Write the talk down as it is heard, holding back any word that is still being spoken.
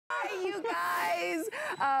Hi, you guys.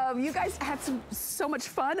 You guys had so much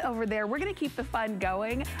fun over there. We're gonna keep the fun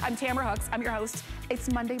going. I'm Tamara Hooks, I'm your host.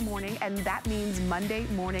 It's Monday morning, and that means Monday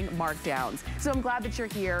morning markdowns. So I'm glad that you're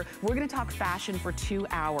here. We're gonna talk fashion for 2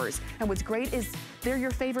 hours. And what's great is they're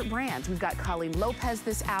your favorite brands. We've got Colleen Lopez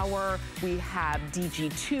this hour. We have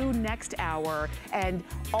DG2 next hour. And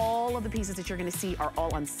all of the pieces that you're gonna see are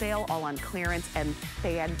all on sale, all on clearance, and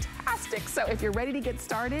fantastic. So if you're ready to get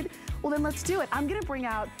started, well then let's do it. I'm gonna bring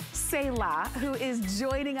out Selah, who is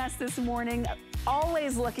joining us this morning.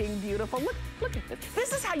 Always looking beautiful. Look at this.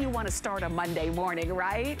 This is how you want to start a Monday morning,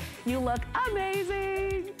 right? You look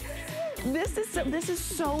amazing. This is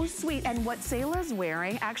so sweet. And what Selah's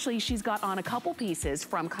wearing, actually she's got on a couple pieces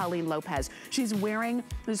from Colleen Lopez. She's wearing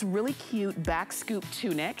this really cute back scoop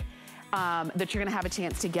tunic that you're gonna have a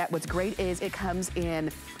chance to get. What's great is it comes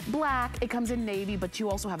in black, it comes in navy, but you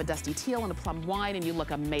also have a dusty teal and a plum wine, and you look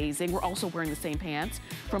amazing. We're also wearing the same pants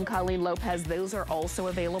from Colleen Lopez. Those are also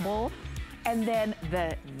available. And then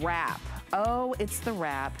the wrap. Oh, it's the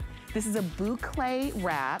wrap. This is a boucle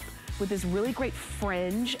wrap with this really great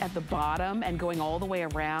fringe at the bottom and going all the way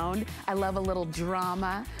around. I love a little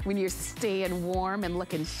drama when you're staying warm and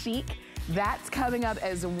looking chic. That's coming up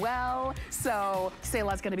as well. So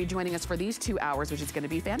Selah's gonna be joining us for these 2 hours, which is gonna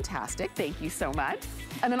be fantastic. Thank you so much.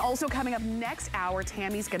 And then also coming up next hour,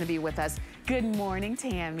 Tammy's gonna be with us. Good morning,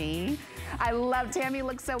 Tammy. I love Tammy,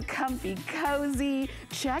 looks so comfy, cozy.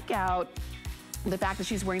 Check out the fact that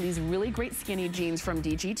she's wearing these really great skinny jeans from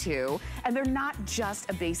DG2, and they're not just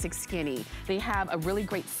a basic skinny. They have a really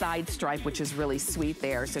great side stripe, which is really sweet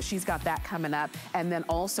there. So she's got that coming up. And then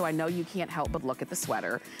also, I know you can't help but look at the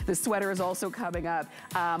sweater. The sweater is also coming up,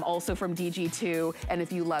 also from DG2. And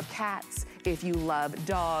if you love cats, if you love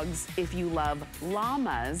dogs, if you love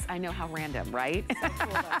llamas, I know how random, right? So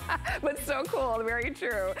cool, but so cool, very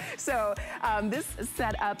true. So this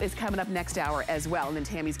setup is coming up next hour as well. And then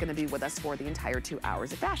Tammy's gonna be with us for the entire 2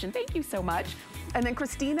 hours of fashion. Thank you so much. And then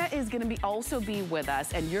Christina is gonna also be with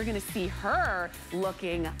us, and you're gonna see her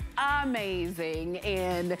looking amazing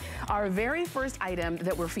in our very first item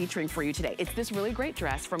that we're featuring for you today. It's this really great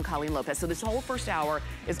dress from Colleen Lopez. So this whole first hour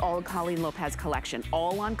is all Colleen Lopez collection,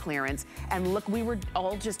 all on clearance. And look, we were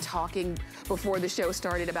all just talking before the show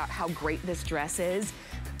started about how great this dress is.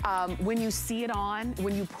 When you see it on,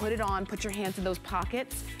 when you put it on, put your hands in those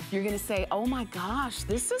pockets, you're gonna say, oh my gosh,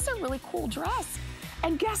 this is a really cool dress.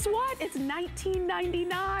 And guess what? It's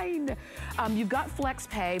 $19.99. You've got flex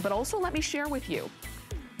pay, but also let me share with you,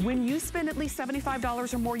 when you spend at least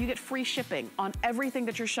 $75 or more, you get free shipping on everything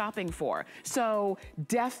that you're shopping for. So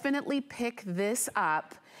definitely pick this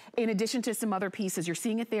up. In addition to some other pieces, you're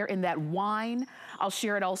seeing it there in that wine. I'll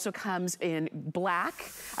share it also comes in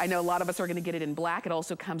black. I know a lot of us are gonna get it in black. It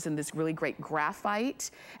also comes in this really great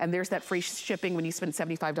graphite. And there's that free shipping when you spend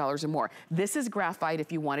 $75 or more. This is graphite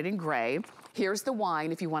if you want it in gray. Here's the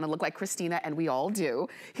wine if you wanna look like Christina, and we all do.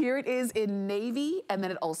 Here it is in navy, and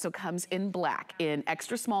then it also comes in black, in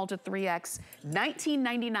extra small to 3X.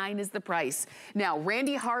 $19.99 is the price. Now,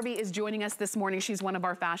 Randy Harvey is joining us this morning. She's one of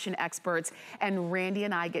our fashion experts, and Randy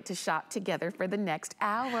and I get to shop together for the next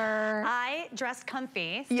hour. I dress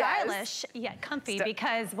comfy, stylish, yet comfy,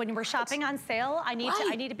 because when we're shopping on sale, I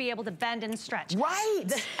need to be able to bend and stretch. Right.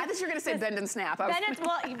 I thought you were going to say bend and snap. Bend and,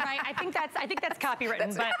 well, right. I think that's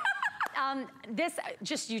copywritten, but.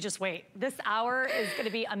 You just wait. This hour is going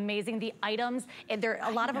to be amazing. The items, and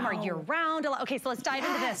a lot of them are year-round. Okay, so let's dive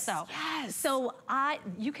into this. So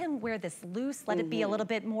you can wear this loose, let it be a little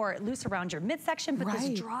bit more loose around your midsection, but this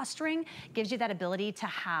drawstring gives you that ability to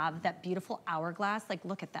have that beautiful hourglass. Like,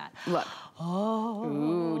 look at that. Look. Oh,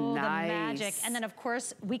 ooh, nice. The magic. And then, of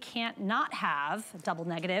course, we can't not have double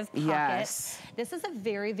negative pocket. Yes. This is a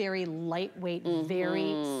very, very lightweight,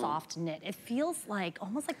 very soft knit. It feels like,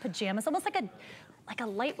 almost like pajamas, almost like a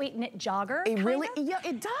lightweight knit jogger. It really, yeah,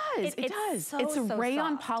 it does. It does. So, it's a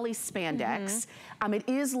rayon soft. poly spandex. It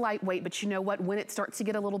is lightweight, but you know what? When it starts to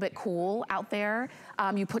get a little bit cool out there,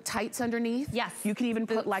 you put tights underneath. Yes. You can even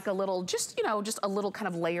put like a little, just a little kind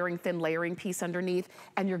of thin layering piece underneath,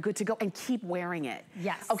 and you're good to go, and keep wearing it.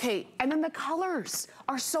 Yes. Okay, and then the colors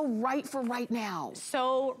are so right for right now.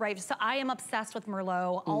 So right. So I am obsessed with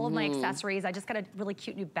Merlot. All of my accessories. I just got a really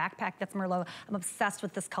cute new backpack that's Merlot. I'm obsessed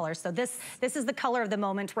with this color. So this is the color of the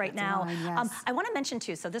moment right now. I want to mention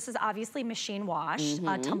too, so this is obviously machine wash,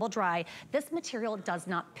 tumble dry. This material does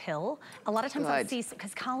not pill. A lot of times I see,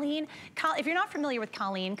 because Colleen, if you're not familiar with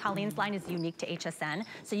Colleen, Colleen's line is unique to HSN,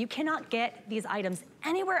 so you cannot get these items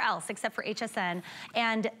anywhere else except for HSN.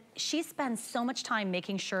 And she spends so much time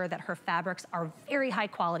making sure that her fabrics are very high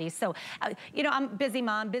quality. So, you know, I'm a busy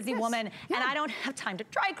mom, busy woman, and I don't have time to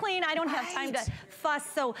dry clean. I don't have time to fuss.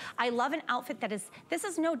 So I love an outfit that this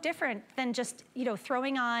is no different than just, you know,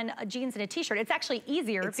 throwing on jeans and a t-shirt. It's actually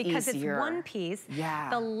easier because it's one piece.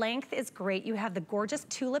 The length is great. You have the gorgeous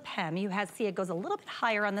tulip hem. You see it goes a little bit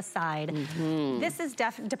higher on the side. This is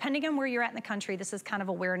depending on where you're at in the country, this is kind of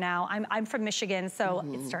a wear now. I'm from Michigan, so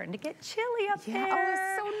it's starting to get chilly up there. Oh,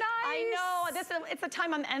 it's so nice. I know, it's a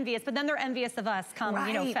time I'm envious, but then they're envious of us come,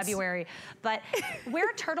 you know, February. But wear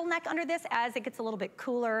a turtleneck under this as it gets a little bit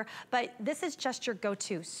cooler, but this is just your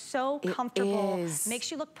go-to. So comfortable,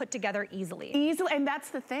 makes you look put together easily. And that's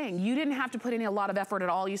the thing. You didn't have to put in a lot of effort at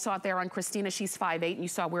all. You saw it there on Christina, she's 5'8", and you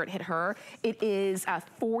saw where it hit her. It is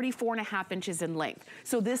 44.5 inches in length.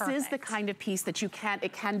 So this is the kind of piece that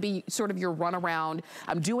it can be sort of your runaround.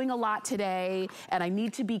 I'm doing a lot today, and I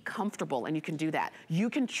need to be comfortable, and you can do that. You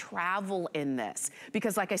can travel in this,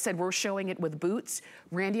 because like I said, we're showing it with boots.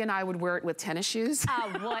 Randy and I would wear it with tennis shoes.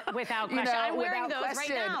 Without question. You know, I'm wearing those right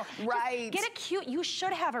now. Right. Just get a cute, you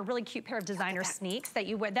should have a really cute pair of designer sneaks that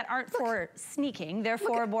you wear that aren't for sneaking. They're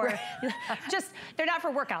for more, they're not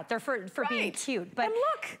for workout. They're for being cute. But and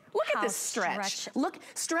look at this stretch. Look,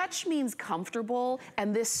 stretch means comfortable,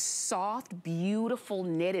 and this soft, beautiful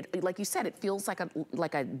knitted, like you said, it feels like a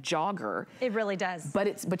jogger. It really does.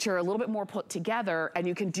 But you're a little bit more put together, and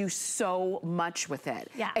you can do so much with it.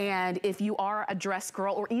 And if you are a dress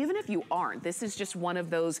girl, or even if you aren't, this is just one of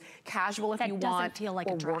those casual if you want, doesn't feel like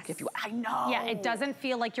or a dress. work if you. I know. Yeah, it doesn't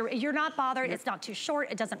feel like you're not bothered. It's not too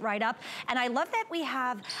short. It doesn't ride up. And I love that we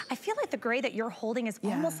have. I feel like the gray that you're holding is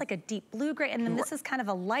almost like a deep blue gray, and then this is kind of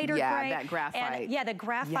a lighter gray. That graphite. And the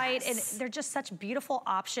graphite. And they're just such beautiful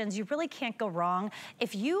options. You really can't go wrong.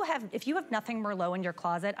 If you have nothing Merlot in your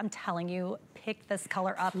closet, I'm telling you, pick this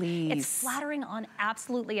color up. Please. It's flattering on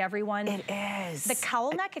absolutely everyone. It is. The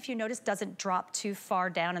cowl neck, if you notice, doesn't drop too far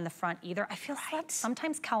down in the front either. I feel like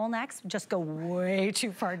sometimes cowl necks just go way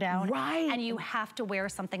too far down. And you have to wear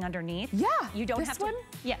something underneath. You don't have to. One?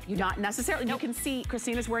 Yeah. Not necessarily. You can see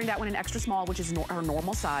Christina's wearing that one in extra small, which is her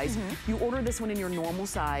normal size. You order this one in your normal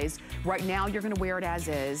size. Right now, you're gonna wear it as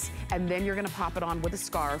is, and then you're gonna pop it on with a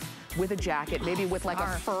scarf, with a jacket, maybe with like a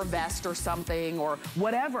fur vest or something, or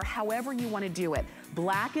whatever, however you wanna do it.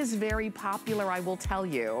 Black is very popular, I will tell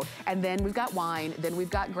you. And then we've got wine, then we've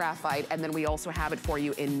got graphite, and then we also have it for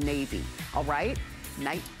you in navy, all right?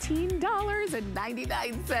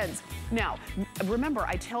 $19.99. Now, remember,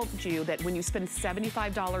 I told you that when you spend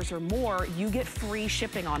 $75 or more, you get free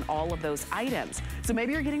shipping on all of those items. So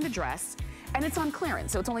maybe you're getting the dress, and it's on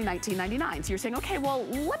clearance, so it's only $19.99. So you're saying, okay, well,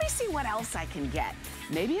 let me see what else I can get.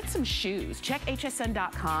 Maybe it's some shoes. Check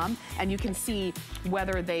hsn.com, and you can see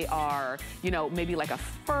whether they are, you know, maybe like a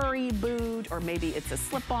furry boot, or maybe it's a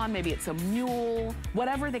slip-on, maybe it's a mule.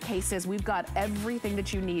 Whatever the case is, we've got everything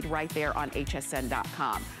that you need right there on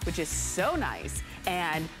hsn.com, which is so nice,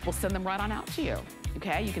 and we'll send them right on out to you.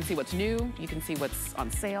 Okay, you can see what's new, you can see what's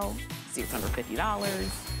on sale, see it's under $50.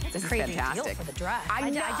 This is fantastic. Deal for the dress. I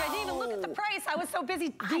know. I didn't even look at the price. I was so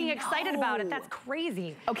busy being excited about it. That's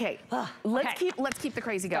crazy. Okay, let's keep the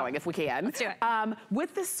crazy going if we can. Let's do it.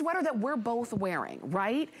 With this sweater that we're both wearing,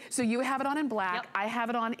 right? So you have it on in black. I have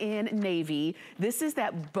it on in navy. This is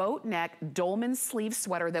that boat neck dolman sleeve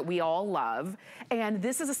sweater that we all love. And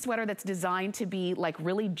this is a sweater that's designed to be like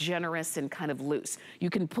really generous and kind of loose. You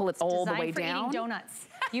can pull it all the way down. Designed for eating donuts.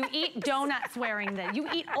 You eat donuts wearing this. You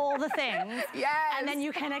eat all the things. And then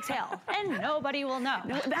you can exhale. And nobody will know.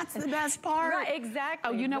 No, that's the best part. Right, exactly.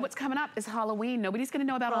 Oh, you know what's coming up is Halloween. Nobody's gonna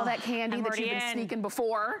know about all that candy that you've been sneaking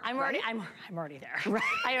before. I'm already there.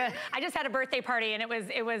 I just had a birthday party, and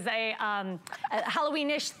it was a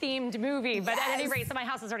Halloween-ish themed movie, but at any rate, so my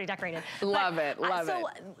house is already decorated. Love it. So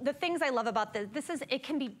the things I love about this is it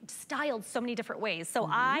can be styled so many different ways. So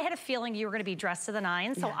I had a feeling you were gonna be dressed to the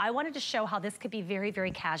nines, so I wanted to show how this could be very,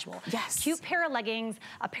 very casual. Cute pair of leggings,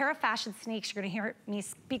 a pair of fashion sneaks. You're gonna hear me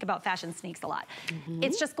speak about fashion sneaks a lot.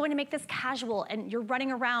 It's just going to make this casual, and you're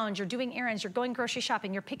running around, you're doing errands, you're going grocery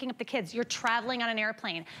shopping, you're picking up the kids, you're traveling on an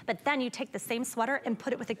airplane, but then you take the same sweater and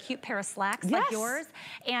put it with a cute pair of slacks like yours,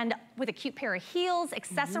 and with a cute pair of heels,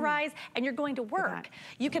 accessorize, and you're going to work.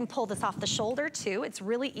 You can pull this off the shoulder too. It's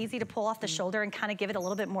really easy to pull off the shoulder and kind of give it a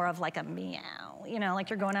little bit more of like a meow. you know, like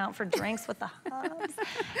you're going out for drinks with the hubs.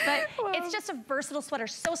 But it's just a versatile sweater,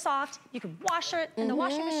 so soft. You can wash it in the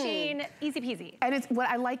washing machine, easy peasy. And it's, what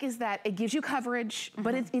I like is that it gives you coverage,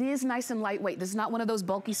 but it is nice and lightweight. This is not one of those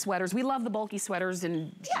bulky sweaters. We love the bulky sweaters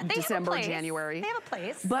in December, January. They have a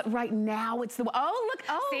place. But right now it's the, oh look,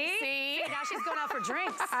 oh, see? Now she's going out for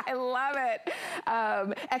drinks. I love it.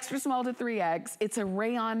 Extra small to 3X. It's a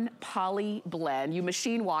rayon poly blend. You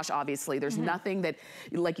machine wash, obviously. There's nothing that,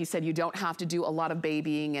 like you said, you don't have to do a lot of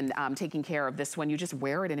babying and taking care of this one. You just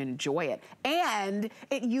wear it and enjoy it. And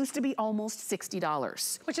it used to be almost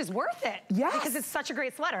 $60. Which is worth it. Yes. Because it's such a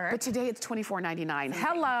great sweater. But today it's $24.99.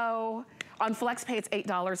 Hello. On FlexPay, it's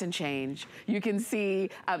 $8 and change. You can see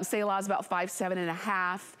Selah's about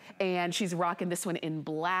 5'7.5", and she's rocking this one in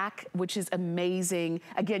black, which is amazing.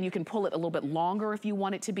 Again, you can pull it a little bit longer if you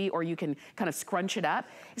want it to be, or you can kind of scrunch it up.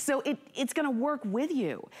 So it's gonna work with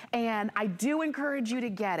you. And I do encourage you to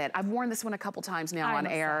get it. I've worn this one a couple times now on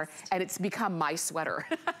air, and it's become my sweater.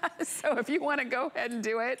 So if you wanna go ahead and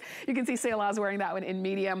do it, you can see Selah's wearing that one in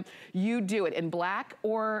medium. You do it in black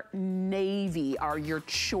or navy are your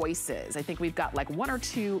choices. I think we've got like one or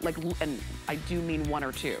two, like, and I do mean one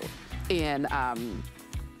or two in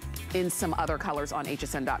some other colors on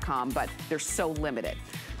hsn.com, but they're so limited.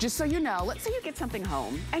 Just so you know, let's say you get something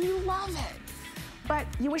home and you love it, but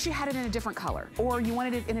you wish you had it in a different color, or you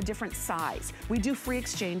wanted it in a different size. We do free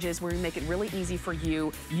exchanges where we make it really easy for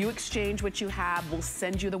you. You exchange what you have, we'll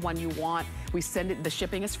send you the one you want. We send it, the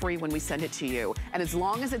shipping is free when we send it to you. And as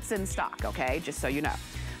long as it's in stock, okay, just so you know.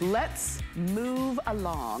 Let's move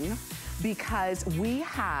along, because we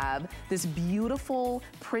have this beautiful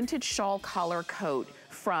printed shawl collar coat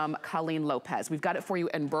from Colleen Lopez. We've got it for you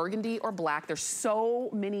in burgundy or black. There's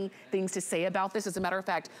so many things to say about this. As a matter of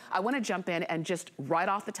fact, I want to jump in and just right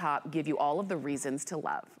off the top give you all of the reasons to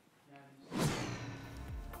love.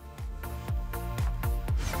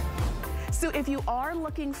 So if you are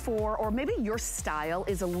looking for, or maybe your style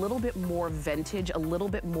is a little bit more vintage, a little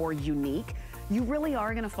bit more unique, you really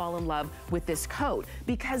are gonna fall in love with this coat,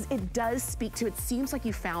 because it does speak to, it seems like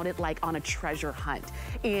you found it like on a treasure hunt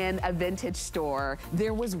in a vintage store.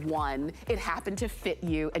 There was one, it happened to fit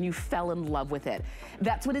you, and you fell in love with it.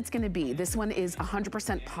 That's what it's gonna be. This one is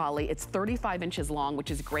 100% poly. It's 35 inches long,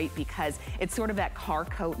 which is great because it's sort of that car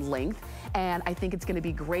coat length. And I think it's gonna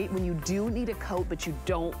be great when you do need a coat, but you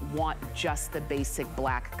don't want just the basic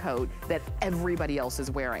black coat that everybody else is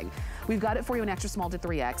wearing. We've got it for you in extra small to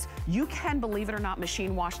 3X. You can, believe it or not,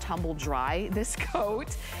 machine wash, tumble dry this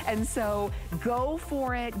coat. And so go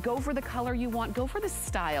for it, go for the color you want, go for the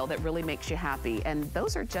style that really makes you happy. And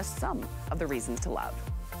those are just some of the reasons to love.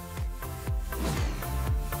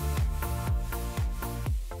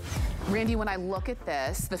 Randy, when I look at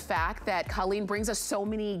this, the fact that Colleen brings us so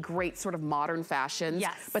many great sort of modern fashions,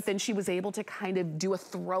 but then she was able to kind of do a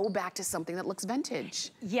throwback to something that looks vintage.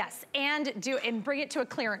 Yes, and bring it to a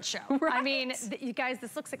clearance show. Right. I mean, you guys,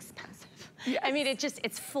 this looks expensive. Yes. I mean,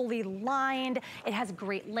 it's fully lined. It has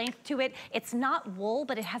great length to it. It's not wool,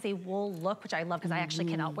 but it has a wool look, which I love because I actually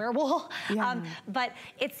cannot wear wool. Yeah. But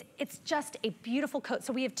it's just a beautiful coat.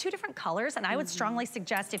 So we have two different colors, and I would strongly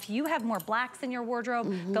suggest if you have more blacks in your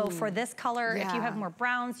wardrobe, go for this color. Yeah. If you have more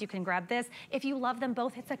browns, you can grab this. If you love them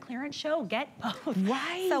both, it's a clearance show. Get both.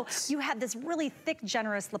 Right. So you have this really thick,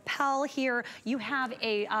 generous lapel here. You have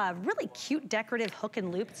a really cute decorative hook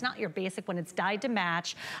and loop. It's not your basic one. It's dyed to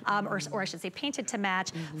match, or I should say painted to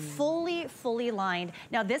match. Fully lined.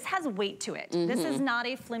 Now this has weight to it. This is not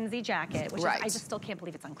a flimsy jacket, which is, I just still can't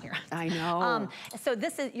believe it's on clearance. I know. So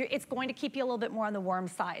this is, it's going to keep you a little bit more on the warm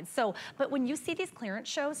side. So, but when you see these clearance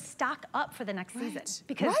shows, stock up for the next season.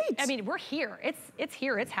 Because, I mean, we're here. It's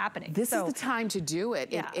here. It's happening. This is the time to do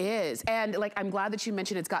it. It is. And like, I'm glad that you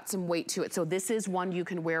mentioned it's got some weight to it. So this is one you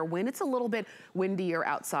can wear when it's a little bit windier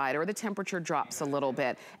outside or the temperature drops a little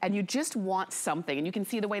bit and you just want something. And you can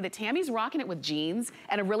see the way that Tammy's rocking it with jeans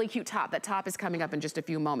and a really cute top. That top is coming up in just a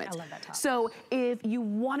few moments. I love that top. So if you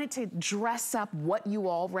wanted to dress up what you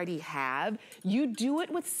already have, you do it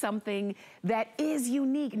with something that is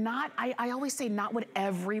unique. Not, I always say, not what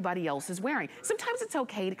everybody else is wearing. Sometimes it's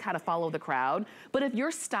okay to kind of follow the crowd, but if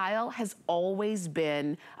your style has always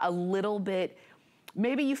been a little bit,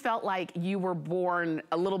 maybe you felt like you were born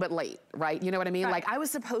a little bit late, right? You know what I mean? Like I was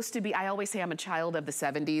supposed to be, I always say I'm a child of the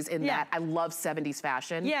 70s in that I love 70s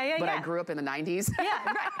fashion, but I grew up in the 90s.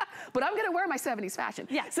 But I'm gonna wear my 70s fashion.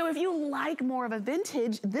 So if you like more of a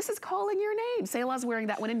vintage, this is calling your name. Selah's wearing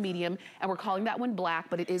that one in medium and we're calling that one black,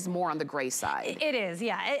 but it is more on the gray side. It is,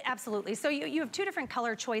 absolutely. So you have two different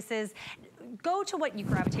color choices. go to what you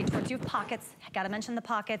gravitate towards. You have pockets, gotta mention the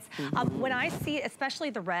pockets. When I see, especially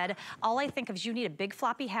the red, all I think of is you need a big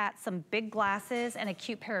floppy hat, some big glasses, and a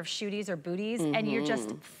cute pair of shooties or booties, and you're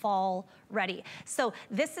just fall ready. So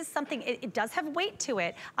this is something, it does have weight to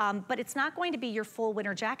it, but it's not going to be your full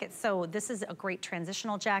winter jacket. So this is a great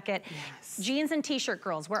transitional jacket. Yes. Jeans and t-shirt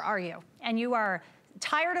girls, where are you? And you are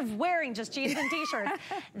tired of wearing just jeans and t-shirts.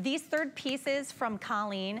 These third pieces from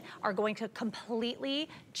Colleen are going to completely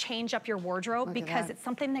change up your wardrobe because it's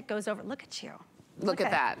something that goes over, look at you. Look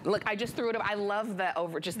at that. Look, I just threw it up. I love the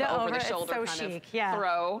over the shoulder so kind chic, of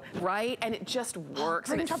throw, right? And it just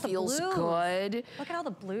works and it feels good. Look at all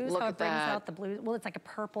the blues, Look how at it brings that. out the blues. Well, it's like a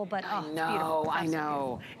purple, but I know, I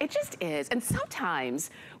know. It just is. And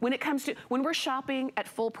sometimes when it comes to, when we're shopping at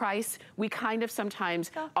full price, we kind of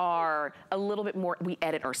sometimes are a little bit more, we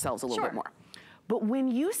edit ourselves a little bit more. But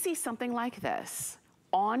when you see something like this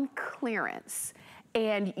on clearance,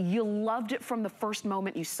 and you loved it from the first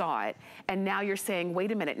moment you saw it, and now you're saying, wait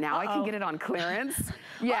a minute, now I can get it on clearance?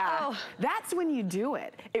 Yeah, that's when you do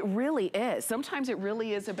it. It really is. Sometimes it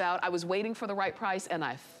really is about, I was waiting for the right price and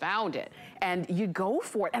I found it. And you go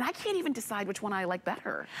for it. And I can't even decide which one I like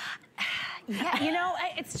better. Yeah, you know,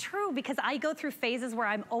 it's true because I go through phases where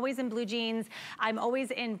I'm always in blue jeans, I'm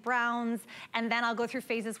always in browns, and then I'll go through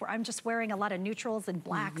phases where I'm just wearing a lot of neutrals and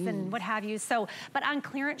blacks and what have you. So, but on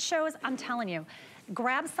clearance shows, I'm telling you,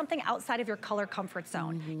 grab something outside of your color comfort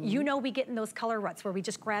zone. You know we get in those color ruts where we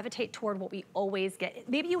just gravitate toward what we always get.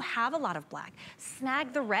 Maybe you have a lot of black.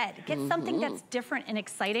 Snag the red. Get something that's different and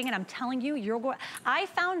exciting, and I'm telling you, you're going. I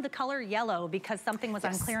found the color yellow because something was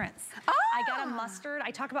on clearance. I got a mustard. I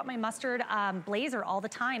talk about my mustard blazer all the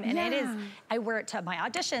time, and it is, I wear it to my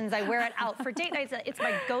auditions. I wear it out for date nights. It's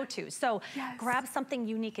my go-to. So grab something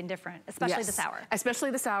unique and different, especially this hour.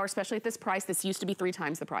 Especially this hour, especially at this price. This used to be 3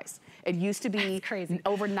 times the price. It used to be crazy.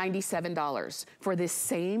 Over $97 for this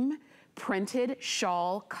same printed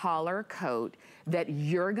shawl collar coat that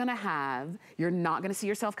you're gonna have. You're not gonna see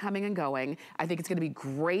yourself coming and going. I think it's gonna be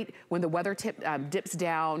great when the weather dips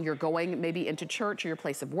down, you're going maybe into church or your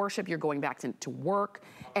place of worship, you're going back to work,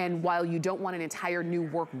 and while you don't want an entire new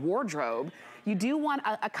work wardrobe, you do want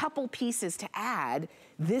a couple pieces to add.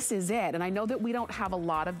 This is it. And I know that we don't have a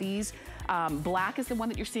lot of these. Black is the one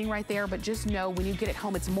that you're seeing right there, but just know when you get it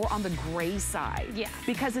home, it's more on the gray side. Yeah.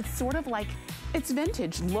 Because it's sort of like, it's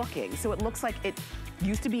vintage looking. So it looks like it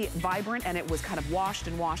used to be vibrant and it was kind of washed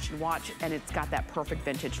and washed and washed, and it's got that perfect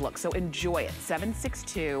vintage look. So enjoy it.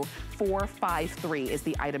 762453 is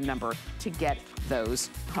the item number to get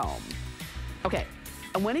those home. Okay.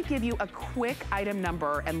 I want to give you a quick item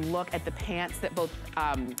number and look at the pants that both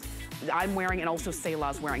I'm wearing and also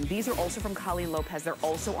Selah's wearing. These are also from Colleen Lopez. They're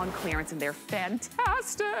also on clearance and they're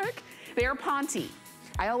fantastic. They're Ponte.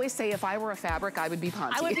 I always say if I were a fabric, I would be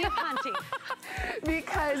Ponte. I would be a Ponte.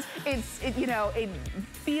 Because you know, it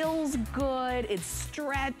feels good, it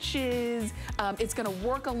stretches, it's gonna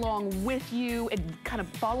work along with you, it kind of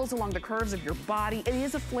follows along the curves of your body. It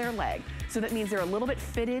is a flare leg, so that means they're a little bit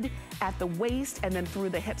fitted at the waist and then through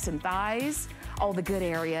the hips and thighs, all the good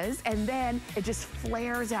areas, and then it just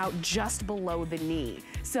flares out just below the knee.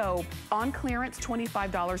 So on clearance,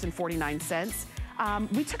 $25.49.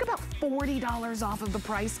 We took about $40 off of the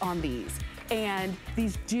price on these. And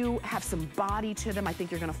these do have some body to them. I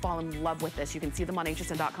think you're gonna fall in love with this. You can see them on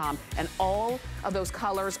hsn.com. And all of those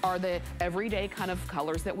colors are the everyday kind of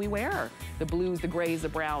colors that we wear. The blues, the grays, the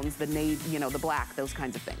browns, the navy, you know, the black, those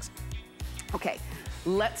kinds of things. Okay,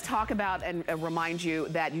 let's talk about and remind you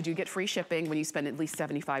that you do get free shipping when you spend at least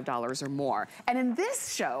 $75 or more. And in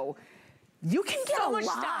this show, you can get so much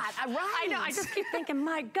stuff. Right. I know, I just keep thinking,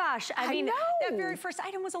 my gosh. I mean, that very first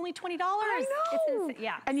item was only $20. I know. It's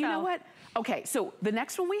yeah. And you know what? Okay, so the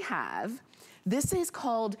next one we have, this is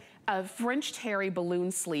called a French terry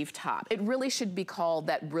balloon sleeve top. It really should be called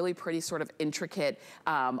that really pretty sort of intricate,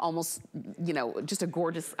 almost, you know, just a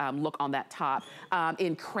gorgeous look on that top.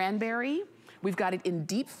 In cranberry. We've got it in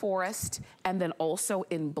deep forest and then also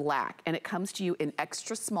in black. And it comes to you in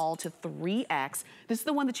extra small to 3X. This is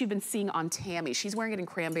the one that you've been seeing on Tammy. She's wearing it in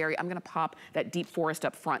cranberry. I'm gonna pop that deep forest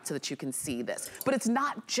up front so that you can see this. But it's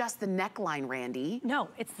not just the neckline, Randy. No,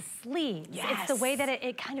 it's the sleeves. Yes. It's the way that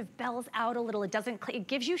it kind of bells out a little. It doesn't, it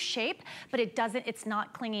gives you shape, but it doesn't, it's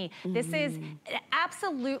not clingy. This is an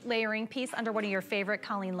absolute layering piece under one of your favorite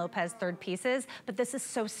Colleen Lopez third pieces, but this is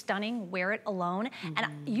so stunning, wear it alone.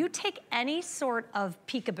 And you take any sort of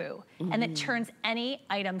peekaboo and it turns any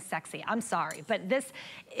item sexy. I'm sorry, but this,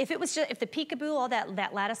 if it was just, if the peekaboo, all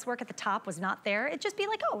that lattice work at the top was not there, it'd just be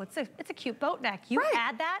like, oh, it's a cute boat neck. You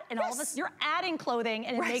add that and all of us, you're adding clothing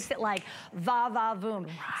and it makes it like va va voom.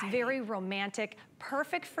 It's very romantic,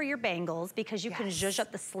 perfect for your bangles because you can zhuzh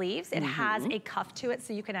up the sleeves. It has a cuff to it,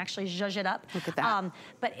 so you can actually zhuzh it up. Look at that.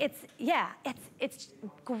 But it's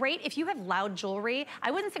great if you have loud jewelry.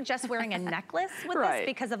 I wouldn't suggest wearing a necklace with this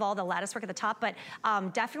because of all the lattice work at the top, but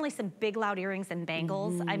definitely some big loud earrings and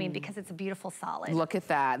bangles. I mean, because it's a beautiful solid. Look at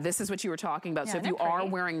that. This is what you were talking about. So if you are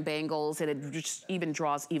wearing bangles, it just even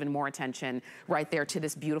draws even more attention right there to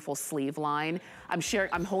this beautiful sleeve line.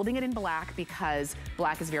 I'm holding it in black because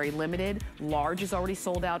black is very limited. Large is already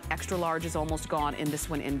sold out. Extra large is almost gone in this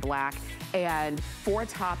one in black. And for a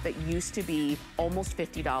top that used to be almost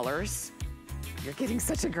 $50, you're getting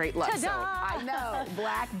such a great look. So I know,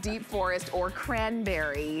 black deep forest or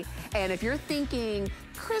cranberry. And if you're thinking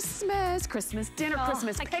Christmas dinner,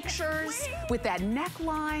 Christmas pictures with that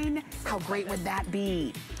neckline, how great would that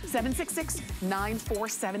be?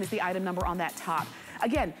 766-947 is the item number on that top.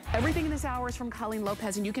 Again, everything in this hour is from Colleen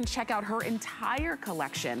Lopez, and you can check out her entire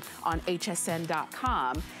collection on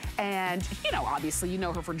hsn.com. And, you know, obviously you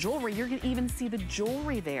know her for jewelry. You're gonna even see the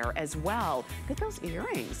jewelry there as well. Look at those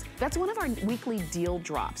earrings. That's one of our weekly deal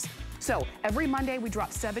drops. So every Monday we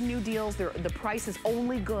drop 7 new deals. The price is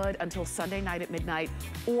only good until Sunday night at midnight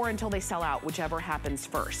or until they sell out, whichever happens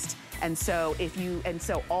first. And so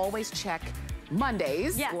always check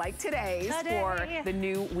Mondays, like today's, for the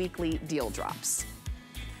new weekly deal drops.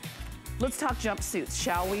 Let's talk jumpsuits,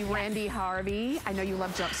 shall we, Randy Harvey? I know you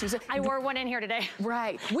love jumpsuits. I wore one in here today.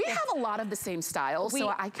 Right. We have a lot of the same styles,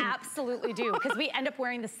 so I can... absolutely do, because we end up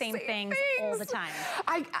wearing the same things all the time.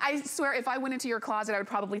 I swear, if I went into your closet, I would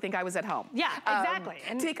probably think I was at home. Yeah, exactly.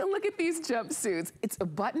 And take a look at these jumpsuits. It's a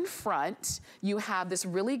button front. You have this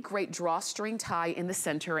really great drawstring tie in the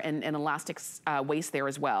center and an elastic waist there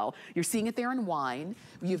as well. You're seeing it there in wine.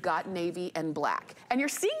 You've got navy and black. And you're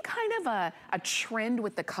seeing kind of a trend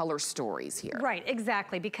with the color stories here. Right,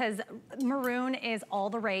 exactly, because maroon is all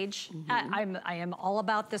the rage. I am all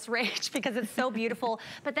about this rage because it's so beautiful.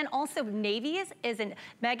 But then also navy isn't.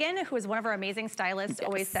 Megan, who is one of our amazing stylists,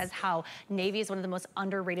 always says how navy is one of the most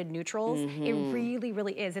underrated neutrals. It really,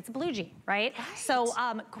 really is. It's a blue jean, right? So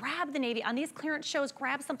grab the navy. On these clearance shows,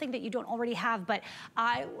 grab something that you don't already have. But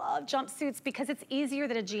I love jumpsuits because it's easier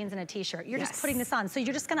than a jeans and a t-shirt. You're just putting this on. So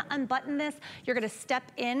you're just gonna unbutton this. You're gonna step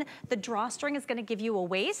in. The drawstring is gonna give you a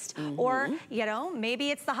waist. Or, you know, maybe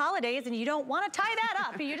it's the holidays and you don't want to tie that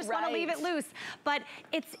up. You just want to leave it loose. But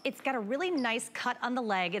it's got a really nice cut on the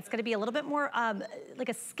leg. It's going to be a little bit more like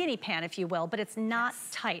a skinny pant, if you will, but it's not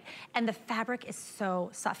tight. And the fabric is so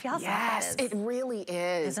soft. Y'all saw that is. It really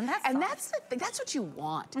is. Isn't that soft? And that's the thing. That's what you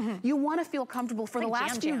want. You want to feel comfortable. For the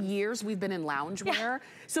last few years, we've been in loungewear.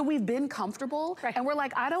 So we've been comfortable. And we're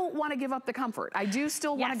like, I don't want to give up the comfort. I do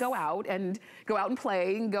still want to go out and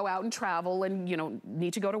play and go out and travel and, you know,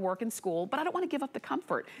 need to go to work and school, but I don't want to give up the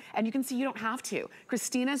comfort. And you can see you don't have to.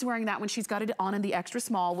 Christina's wearing that one. She's got it on in the extra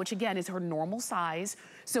small, which again is her normal size.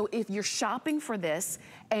 So if you're shopping for this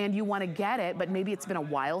and you want to get it, but maybe it's been a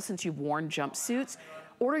while since you've worn jumpsuits,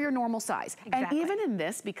 order your normal size. And even in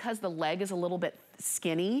this, because the leg is a little bit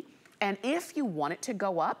skinny, and if you want it to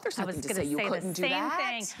go up, there's nothing to say you couldn't do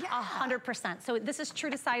that. Same thing, 100%. So this is true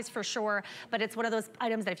to size for sure, but it's one of those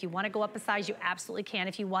items that if you want to go up a size, you absolutely can.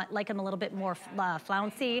 If you want, like them a little bit more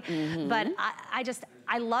flouncy. But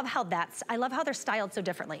I love how they're styled so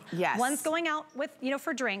differently. One's going out with, you know,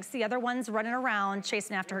 for drinks. The other one's running around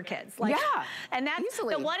chasing after her kids. Like, and that's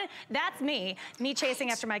the one. That's me chasing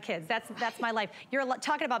after my kids. That's my life. You're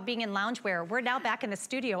talking about being in loungewear. We're now back in the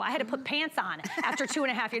studio. I had to put pants on after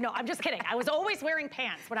 2.5 years. No, I'm just kidding. I was always wearing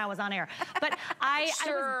pants when I was on air. But I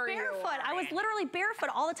was barefoot. I was literally barefoot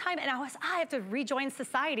all the time, and I have to rejoin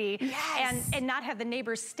society and not have the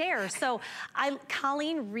neighbors stare. So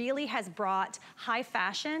Colleen really has brought high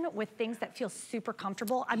fashion with things that feel super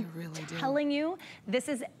comfortable. I'm telling you, this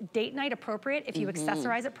is date night appropriate if you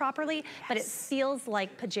accessorize it properly, but it feels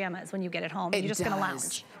like pajamas when you get it home. You're just gonna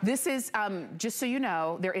lounge. This is, just so you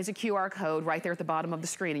know, there is a QR code right there at the bottom of the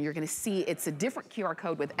screen, and you're gonna see it's a different QR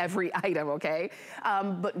code with every item, okay?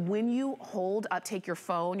 But when you take your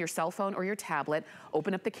phone, your cell phone, or your tablet,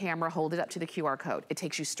 open up the camera, hold it up to the QR code. It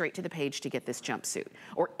takes you straight to the page to get this jumpsuit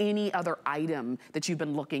or any other item that you've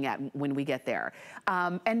been looking at when we get there.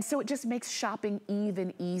 And so it just makes shopping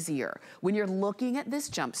even easier. When you're looking at this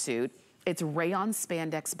jumpsuit, it's rayon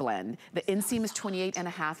spandex blend. The inseam is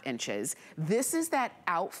 28.5 inches. This is that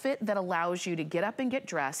outfit that allows you to get up and get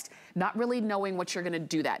dressed, not really knowing what you're gonna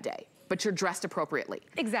do that day, but you're dressed appropriately.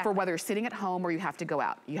 For whether you're sitting at home or you have to go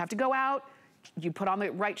out. You have to go out, you put on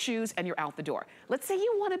the right shoes and you're out the door. Let's say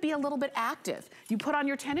you want to be a little bit active. You put on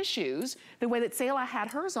your tennis shoes the way that Selah had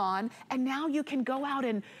hers on, and now you can go out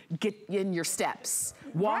and get in your steps,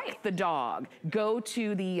 walk the dog, go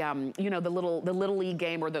to the you know, the little league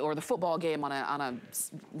game or the football game on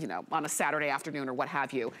a Saturday afternoon or what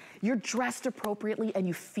have you. You're dressed appropriately and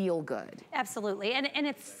you feel good. Absolutely, and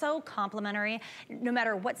it's so complimentary, no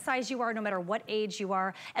matter what size you are, no matter what age you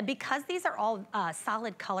are, and because these are all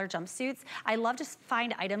solid color jumpsuits, I love to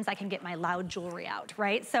find items I can get my loud jewelry out,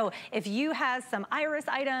 right? So if you have some iris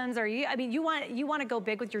items, or you want to go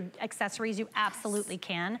big with your accessories, you absolutely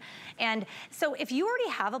can. And so if you already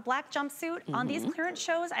have a black jumpsuit on these clearance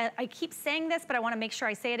shows, I keep saying this, but I want to make sure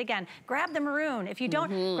I say it again. Grab the maroon. If you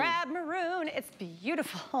don't, grab maroon. It's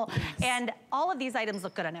beautiful. And all of these items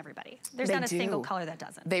look good on everybody. There's not a single color that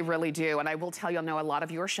doesn't. They really do. And I will tell you, I know a lot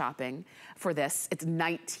of you are shopping for this. It's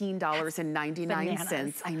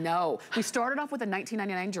 $19.99. I know. We started off with a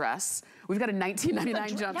 $19.99 dress. We've got a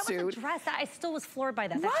 $19.99 jumpsuit. That was a dress. I still was floored by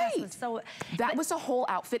that. That dress was so... That was a whole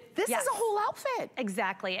outfit. This is a whole outfit.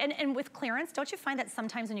 Exactly. And with clearance, don't you find that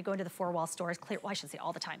sometimes when you go into the four-wall stores, well, I should say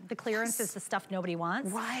all the time, the clearance is the stuff nobody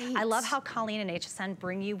wants. Right. I love how Colleen and HSN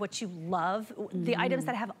bring you what you love, the items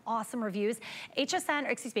that have awesome reviews.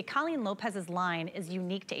 Colleen Lopez's line is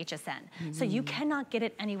unique to HSN. So you cannot get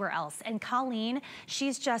it anywhere else. And Colleen,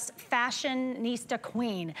 she's just fashionista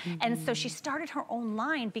queen. And so she started her own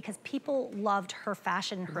line because people loved her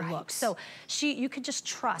fashion, her look. So you could just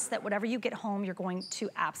trust that whatever you get home, you're going to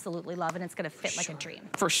absolutely love, and it's gonna fit like a dream.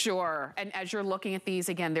 For sure. And as you're looking at these,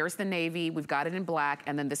 again, there's the navy, we've got it in black,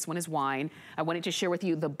 and then this one is wine. I wanted to share with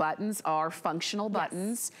you, the buttons are functional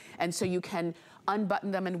buttons, and so you can unbutton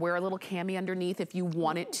them and wear a little cami underneath if you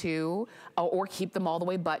wanted to, or keep them all the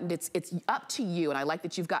way buttoned. It's up to you, and I like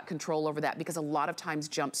that you've got control over that, because a lot of times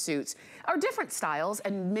jumpsuits are different styles,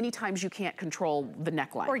 and many times you can't control the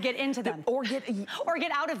neckline. Or get into them. Or get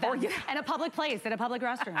out of them in a public place, in a public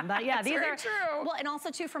restroom. But yeah, these are true. Well, and also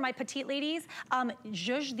too, for my petite ladies,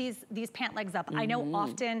 zhuzh these pant legs up. I know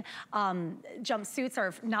often jumpsuits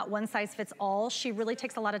are not one size fits all. She really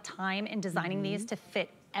takes a lot of time in designing these to fit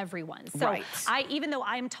everyone. So even though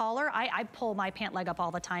I'm taller, I pull my pant leg up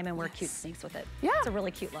all the time and wear cute sneaks with it. Yeah. It's a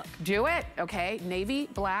really cute look. Do it, okay? Navy,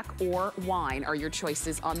 black, or wine are your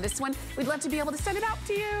choices on this one. We'd love to be able to send it out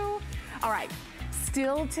to you. All right,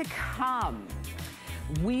 still to come,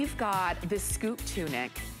 we've got this scoop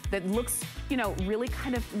tunic that looks, you know, really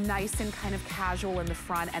kind of nice and kind of casual in the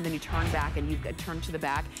front, and then you turn back and you've got turn to the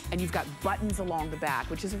back, and you've got buttons along the back,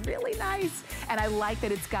 which is really nice. And I like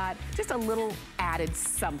that it's got just a little added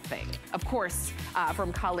something. Of course,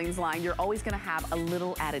 from Colleen's line, you're always gonna have a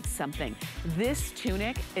little added something. This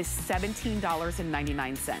tunic is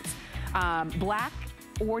 $17.99. Black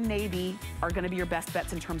or navy are gonna be your best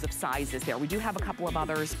bets in terms of sizes there. We do have a couple of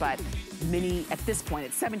others, but many, at this point,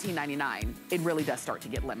 at $17.99, it really does start to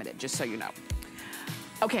get limited, just so you know.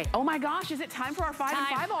 Okay, oh my gosh, is it time for our 5 and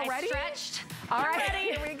 5 already? I stretched. All right,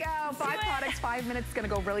 here we go. 5 products, 5 minutes, gonna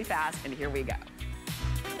go really fast, and here we go.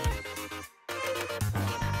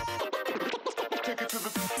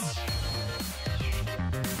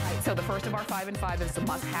 So the first of our 5 and 5 is a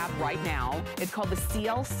must-have right now. It's called the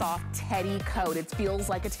CL Soft Teddy Coat. It feels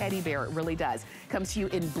like a teddy bear, it really does. Comes to you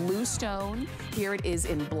in blue stone. Here it is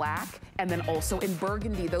in black, and then also in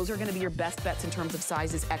burgundy. Those are gonna be your best bets in terms of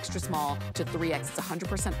sizes, extra small to 3X. It's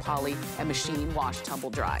 100% poly and machine wash,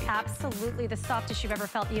 tumble dry. Absolutely, the softest you've ever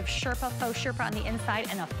felt. You have Sherpa, faux Sherpa on the inside,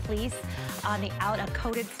 and a fleece on the out, a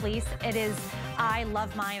coated fleece. It is, I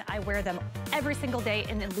love mine. I wear them every single day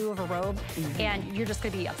in lieu of a robe, and you're just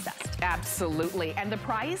gonna be obsessed. Absolutely, and the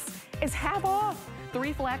price is half off.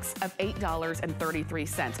 3 flex of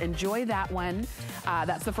 $8.33. Enjoy that one.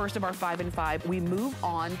 That's the first of our 5 and 5. We move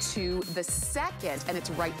on to the second, and it's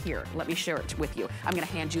right here. Let me share it with you. I'm gonna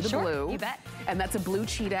hand you the blue. You bet. And that's a blue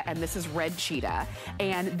cheetah, and this is red cheetah.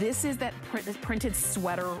 And this is that printed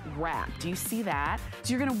sweater wrap. Do you see that?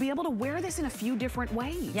 So you're gonna be able to wear this in a few different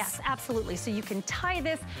ways. Yes, absolutely. So you can tie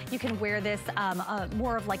this, you can wear this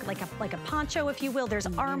more of like a poncho, if you will. There's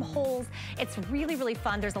armholes. It's really, really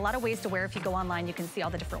fun. There's a lot of ways to wear. If you go online, you can see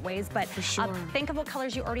all the different ways, but think of what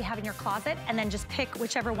colors you already have in your closet, and then just pick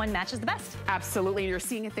whichever one matches the best. Absolutely, you're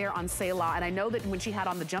seeing it there on Selah, and I know that when she had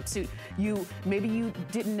on the jumpsuit, maybe you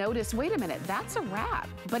didn't notice, wait a minute, that's a wrap,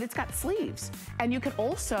 but it's got sleeves. And you can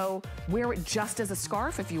also wear it just as a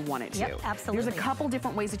scarf if you wanted to. Yep, absolutely. There's a couple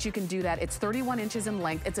different ways that you can do that. It's 31 inches in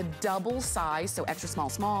length. It's a double size, so extra small,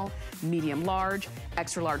 small, medium, large,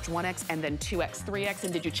 extra large 1X, and then 2X, 3X.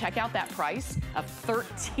 And did you check out that price of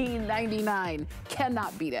 $13.99?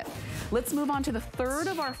 Cannot beat it. Let's move on to the third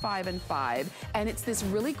of our 5 and 5, and it's this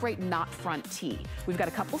really great knot front tee. We've got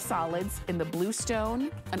a couple solids in the blue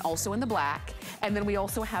stone and also in the black, and then we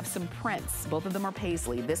also have some prints. Both of them are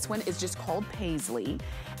paisley. This one is just called paisley,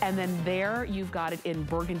 and then there you've got it in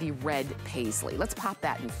burgundy red paisley. Let's pop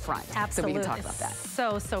that in front. Absolutely. So we can talk about that.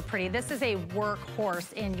 So pretty. This is a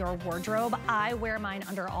workhorse in your wardrobe. I wear mine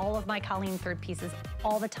under all of my Colleen third pieces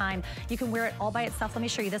all the time. You can wear it all by itself. Let me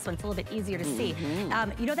show you this one. It's a little bit easier to see.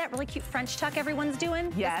 You know that really cute French tuck everyone's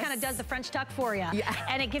doing? Yes. This kind of does the French tuck for you. Yeah.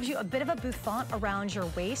 And it gives you a bit of a bouffant around your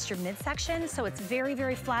waist, your midsection. So it's very,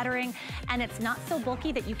 very flattering. And it's not so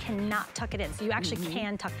bulky that you cannot tuck it in. So you actually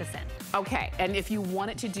can tuck this in. Okay, and if you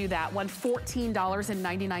wanted to do that one,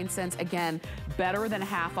 $14.99. Again, better than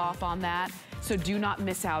half off on that. So do not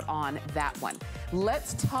miss out on that one.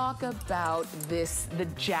 Let's talk about this, the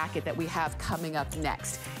jacket that we have coming up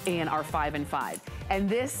next in our 5 and 5. And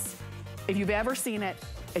this, if you've ever seen it,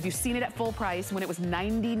 if you've seen it at full price when it was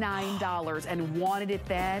 $99 and wanted it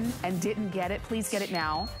then and didn't get it, please get it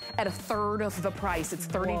now at a third of the price. It's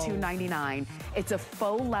 $32.99. It's a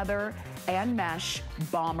faux leather and mesh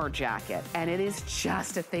bomber jacket, and it is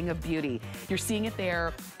just a thing of beauty. You're seeing it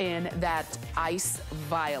there in that ice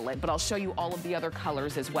violet, but I'll show you all of the other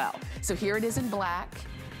colors as well. So here it is in black.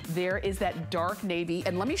 There is that dark navy,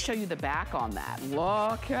 and let me show you the back on that.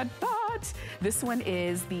 Look at that. This one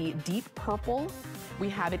is the deep purple. We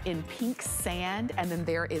have it in pink sand, and then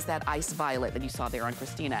there is that ice violet that you saw there on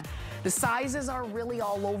Christina. The sizes are really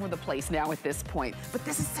all over the place now at this point, but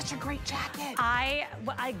this is such a great jacket. I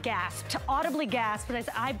gasped, audibly gasped, but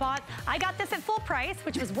I got this at full price,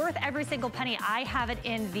 which was worth every single penny. I have it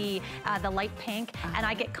in the light pink, and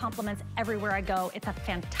I get compliments everywhere I go. It's a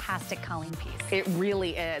fantastic Colleen piece. It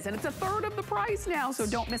really is, and it's a third of the price now, so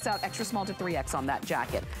don't miss out. Extra small to 3X on that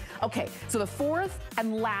jacket. Okay, so the fourth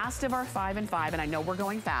and last of our 5 and 5, and I know we're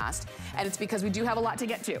going fast, and it's because we do have a lot to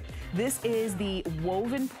get to. This is the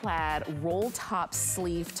woven plaid roll top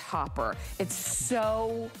sleeve topper. It's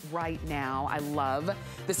so right now. I love.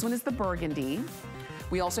 This one is the burgundy.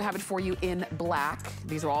 We also have it for you in black.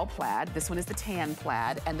 These are all plaid. This one is the tan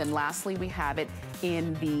plaid. And then lastly, we have it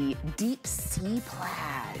in the deep sea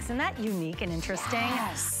plaid. Isn't that unique and interesting?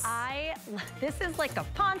 Yes. This is like a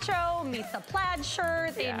poncho meets a plaid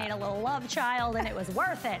shirt. They made a little love child and it was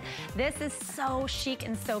worth it. This is so chic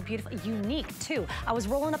and so beautiful, unique too. I was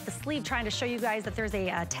rolling up the sleeve trying to show you guys that there's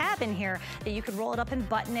a tab in here that you could roll it up and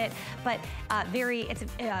button it, but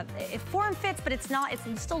it form fits, but it's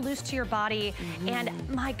still loose to your body. And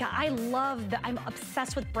my God, I'm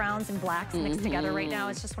obsessed with browns and blacks mixed together right now.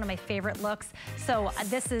 It's just one of my favorite looks. So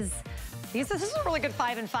this is a really good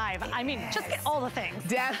 5 and 5. I mean, just get all the things.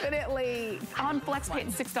 Definitely. On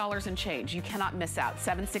FlexPay, $6 and change. You cannot miss out.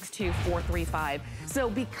 762-435. So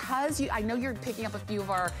because I know you're picking up a few of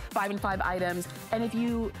our 5 and 5 items, and if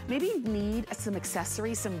you maybe need some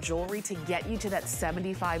accessories, some jewelry to get you to that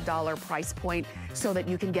 $75 price point so that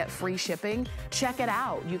you can get free shipping, check it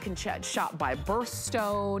out. You can shop by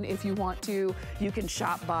birthstone if you want to. You can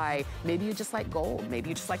shop by, maybe you just like gold, maybe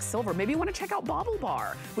you just like silver, maybe you want to check out Bauble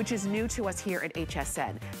Bar, which is new to us here at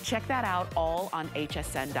HSN. Check that out all on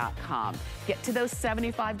hsn.com. Get to those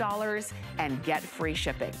 $75 and get free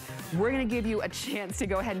shipping. We're going to give you a chance to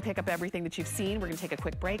go ahead and pick up everything that you've seen. We're going to take a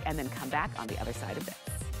quick break and then come back on the other side of this.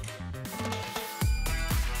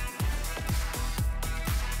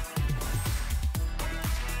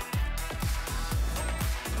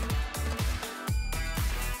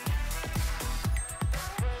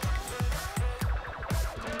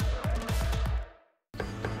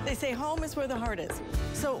 They say home is where the heart is.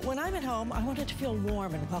 So when I'm at home, I want it to feel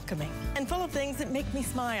warm and welcoming and full of things that make me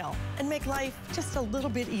smile and make life just a little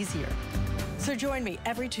bit easier. So join me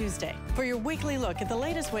every Tuesday for your weekly look at the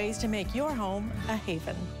latest ways to make your home a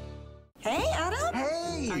haven. Hey, Adam.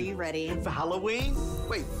 Hey! Are you ready? For Halloween?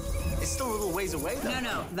 Wait, it's still a little ways away though.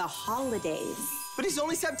 No, the holidays. But it's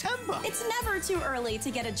only September. It's never too early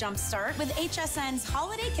to get a jump start with HSN's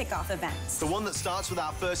holiday kickoff events. The one that starts with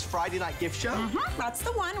our first Friday night gift show? That's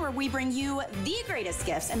the one where we bring you the greatest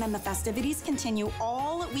gifts, and then the festivities continue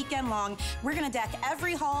all weekend long. We're gonna deck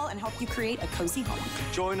every hall and help you create a cozy home.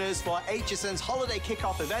 Join us for HSN's holiday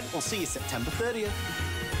kickoff event. We'll see you September 30th.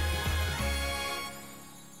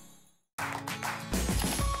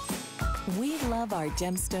 We love our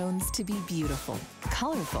gemstones to be beautiful,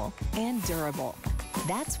 colorful, and durable.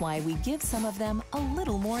 That's why we give some of them a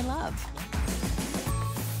little more love.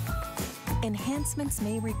 Enhancements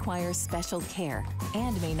may require special care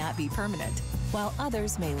and may not be permanent, while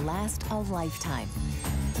others may last a lifetime.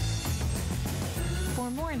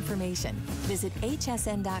 For more information, visit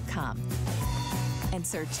hsn.com and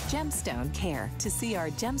search Gemstone Care to see our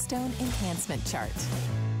Gemstone Enhancement Chart.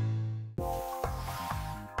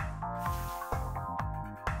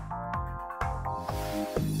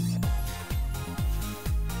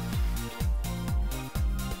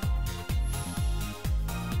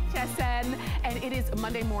 HSN, and it is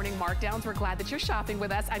Monday morning markdowns. We're glad that you're shopping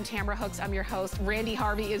with us. I'm Tamara Hooks. I'm your host. Randy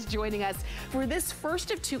Harvey is joining us for this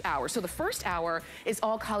first of 2 hours. So the first hour is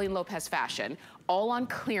all Colleen Lopez fashion, all on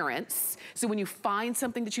clearance. So when you find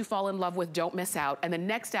something that you fall in love with, don't miss out. And the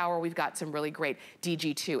next hour, we've got some really great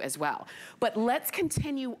DG2 as well. But let's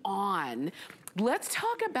continue on. Let's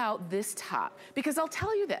talk about this top, because I'll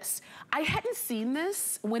tell you this. I hadn't seen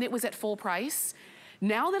this when it was at full price.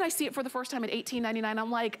 Now that I see it for the first time at $18.99, I'm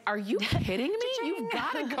like, are you kidding me? You've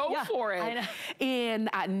got to go for it. In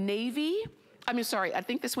navy, I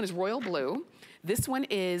think this one is royal blue. This one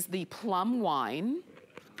is the plum wine.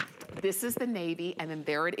 This is the navy, and then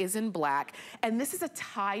there it is in black. And this is a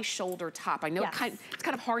tie shoulder top. I know it's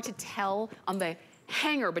kind of hard to tell on the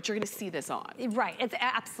hanger, but you're gonna see this on. Right, it's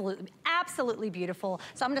absolutely beautiful.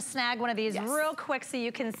 So I'm gonna snag one of these real quick so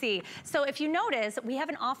you can see. So if you notice, we have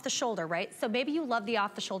an off the shoulder, right? So maybe you love the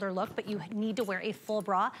off the shoulder look, but you need to wear a full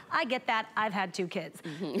bra. I get that, I've had 2 kids.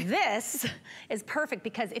 This is perfect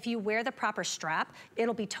because if you wear the proper strap,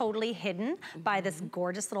 it'll be totally hidden by this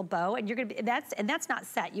gorgeous little bow, and you're gonna be, that's not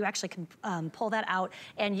set. You actually can pull that out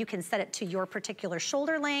and you can set it to your particular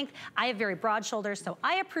shoulder length. I have very broad shoulders, so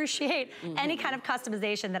I appreciate any kind of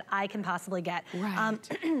customization that I can possibly get. Right.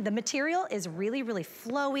 The material is really, really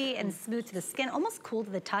flowy and smooth to the skin, almost cool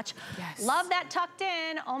to the touch. Yes. Love that tucked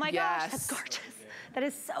in. Oh my gosh, that's gorgeous. That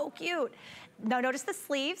is so cute. Now notice the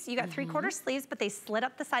sleeves. You got 3/4 sleeves, but they slid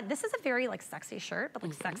up the side. This is a very like sexy shirt, but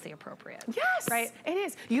like sexy appropriate. Yes, right? It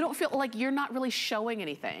is. You don't feel like you're not really showing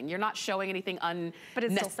anything. You're not showing anything but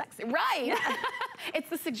it's still sexy. Right. It's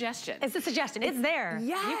the suggestion. It's the suggestion. It's there.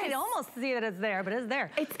 Yes. You can almost see that it's there, but it's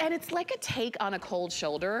there. It's like a take on a cold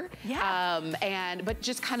shoulder. Yeah. But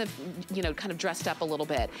just kind of, kind of dressed up a little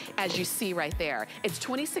bit, as you see right there. It's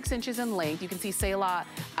 26 inches in length. You can see Selah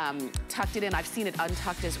tucked it in. I've seen it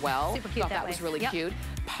untucked as well. Super cute. That was really cute.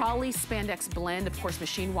 Poly spandex blend, of course,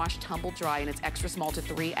 machine wash, tumble dry, and it's extra small to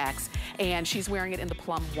 3X. And she's wearing it in the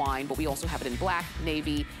plum wine, but we also have it in black,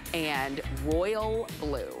 navy, and royal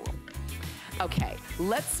blue. Okay,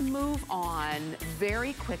 let's move on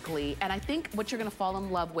very quickly. And I think what you're gonna fall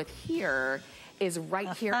in love with here is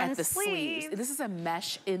right here at the sleeves. This is a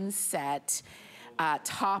mesh inset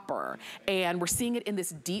topper, and we're seeing it in this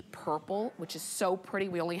deep purple, which is so pretty.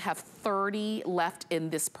 We only have 30 left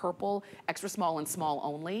in this purple, extra small and small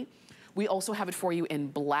only. We also have it for you in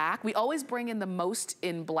black. We always bring in the most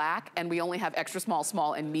in black, and we only have extra small,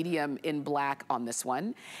 small, and medium in black on this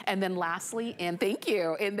one. And then lastly, and thank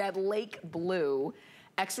you, in that lake blue,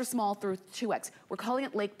 extra small through 2X. We're calling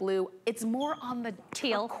it lake blue. It's more on the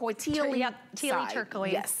teal tealy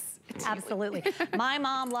turquoise. Yes. Absolutely. My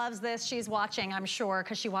mom loves this. She's watching, I'm sure,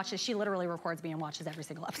 because she literally records me and watches every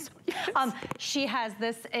single episode. Yes. She has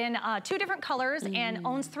this in 2 different colors and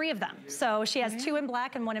owns 3 of them. So she has 2 in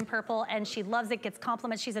black and 1 in purple, and she loves it, gets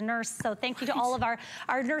compliments. She's a nurse, so thank you to all of our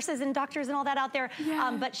nurses and doctors and all that out there.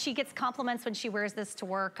 Yeah. But she gets compliments when she wears this to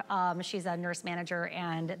work. She's a nurse manager,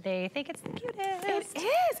 and they think it's the cutest. It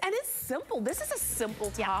is, and it's simple. This is a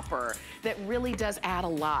simple topper that really does add a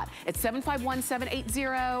lot. It's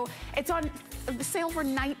 751780. It's on sale for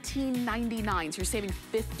 $19.99, so you're saving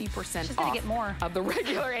 50% She's gonna get more of the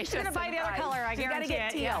regular HSN. She's gonna buy the other color, I guarantee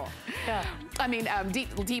it. You gotta get teal. I mean,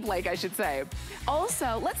 deep lake, I should say.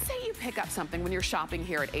 Also, let's say you pick up something when you're shopping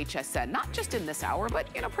here at HSN, not just in this hour, but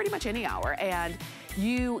pretty much any hour, and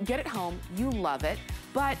you get it home, you love it,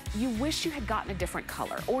 but you wish you had gotten a different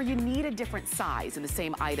color, or you need a different size in the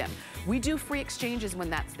same item. We do free exchanges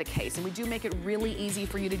when that's the case, and we do make it really easy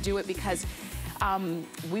for you to do it because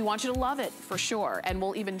we want you to love it for sure, and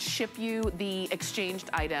we'll even ship you the exchanged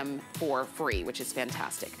item for free, which is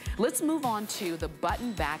fantastic. Let's move on to the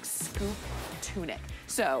button back scoop tunic.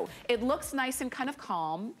 So it looks nice and kind of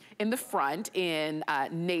calm in the front, in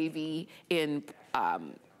navy, in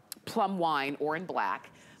plum wine or in black.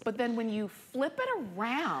 But then when you flip it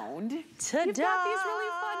around, Ta-da! you've got these really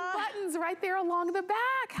fun buttons right there along the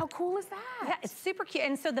back. How cool is that? Yeah, it's super cute.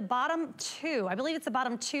 And so the bottom two, I believe it's the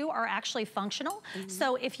bottom two, are actually functional.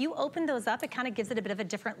 So if you open those up, it kind of gives it a bit of a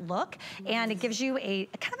different look. And it gives you a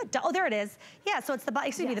kind of a, oh, there it is. Yeah, so it's the,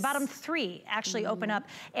 excuse me, the bottom three actually open up.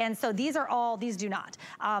 And so these are all, these do not.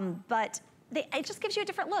 But it just gives you a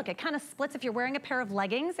different look. It kind of splits. If you're wearing a pair of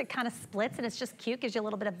leggings, it kind of splits and it's just cute, gives you a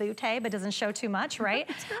little bit of bootay, but doesn't show too much, right?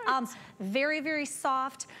 Very, very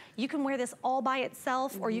soft. You can wear this all by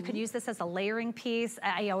itself, or you could use this as a layering piece.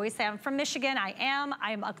 I always say I'm from Michigan.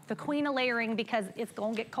 I'm the queen of layering because it's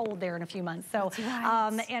gonna get cold there in a few months. So,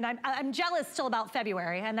 and I'm jealous till about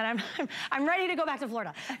February, and then I'm ready to go back to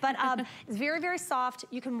Florida. But it's very, very soft.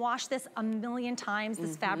 You can wash this a million times.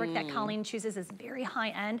 This fabric that Colleen chooses is very high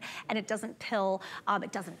end, and it doesn't pill,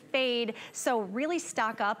 it doesn't fade. So really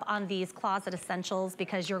stock up on these closet essentials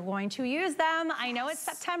because you're going to use them. I know it's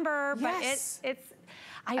September, but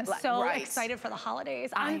I'm so excited for the holidays.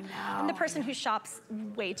 I'm the person who shops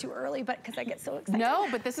way too early, but because I get so excited. No,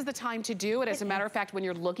 but this is the time to do it. As a matter of fact, when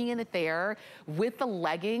you're looking in it there with the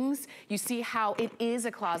leggings, you see how it is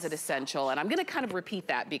a closet essential. And I'm gonna kind of repeat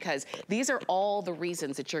that because these are all the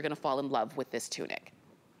reasons that you're gonna fall in love with this tunic.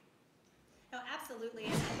 No, absolutely.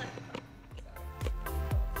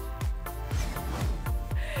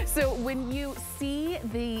 So when you see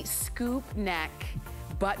the scoop neck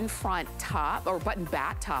button front top, or button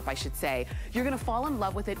back top, I should say, you're gonna fall in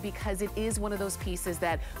love with it because it is one of those pieces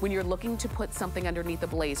that when you're looking to put something underneath a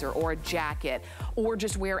blazer or a jacket or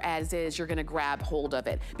just wear as is, you're gonna grab hold of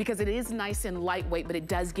it because it is nice and lightweight, but it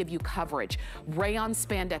does give you coverage. Rayon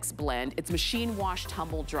spandex blend, it's machine wash,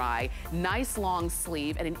 tumble dry, nice long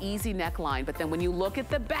sleeve and an easy neckline. But then when you look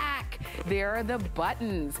at the back, there are the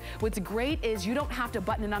buttons. What's great is you don't have to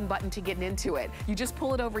button and unbutton to get into it. You just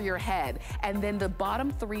pull it over your head, and then the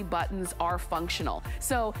bottom three buttons are functional.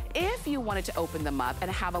 So if you wanted to open them up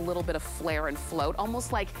and have a little bit of flare and float,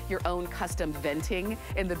 almost like your own custom venting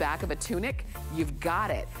in the back of a tunic, you've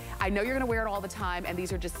got it. I know you're gonna wear it all the time, and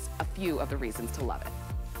these are just a few of the reasons to love it.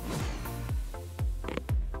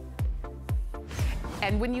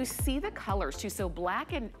 And when you see the colors too, so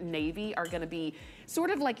black and navy are gonna be sort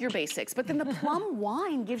of like your basics, but then the plum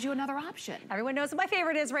wine gives you another option. Everyone knows what my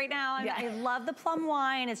favorite is right now. I love the plum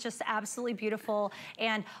wine. It's just absolutely beautiful.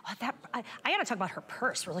 And I gotta talk about her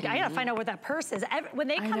purse really. I gotta find out what that purse is. When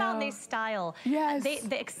they come out and they style,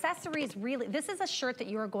 the accessories really, this is a shirt that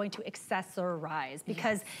you are going to accessorize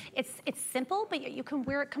because it's simple, but you can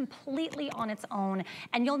wear it completely on its own.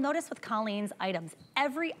 And you'll notice with Colleen's items,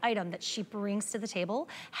 every item that she brings to the table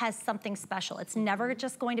has something special. It's never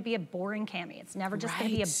just going to be a boring cami. It's never just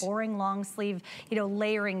going to be a boring long sleeve,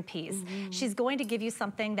 layering piece. She's going to give you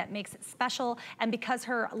something that makes it special, and because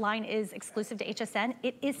her line is exclusive to HSN,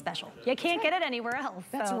 it is special. You can't get it anywhere else.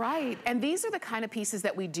 That's right. And these are the kind of pieces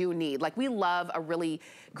that we do need. Like, we love a really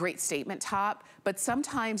great statement top, but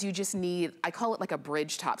sometimes you just need, I call it like a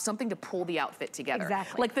bridge top, something to pull the outfit together.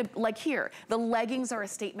 Exactly. Like here, the leggings are a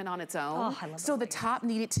statement on its own. I love so the top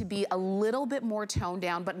needed to be a little bit more toned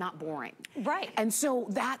down, but not boring. Right. And so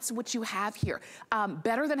that's what you have here.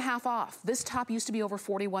 Better than half off. This top used to be over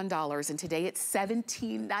 $41, and today it's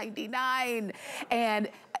 $17.99. And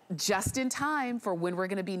just in time for when we're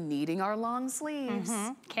gonna be needing our long sleeves.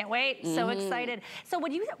 Can't wait, so excited. So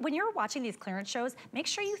when you're watching these clearance shows, make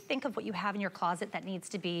sure you think of what you have in your closet that needs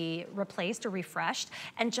to be replaced or refreshed,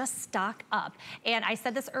 and just stock up. And I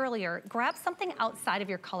said this earlier, grab something outside of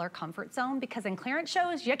your color comfort zone, because in clearance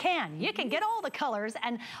shows, you can get all the colors,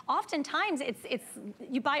 and oftentimes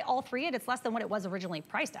you buy all three and it's less than what it was originally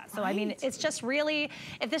priced at. So I mean, it's just really,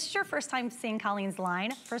 if this is your first time seeing Colleen's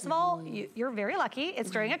line, first of all, you're very lucky.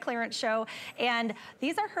 It's during a clearance show, and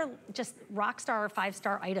these are her just rock star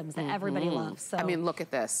 5-star items that everybody loves. So I mean, look at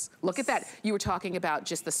this. Look at that. You were talking about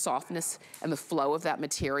just the softness and the flow of that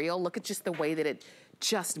material. Look at just the way that it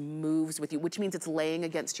just moves with you, which means it's laying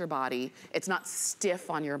against your body. It's not stiff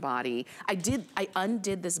on your body. I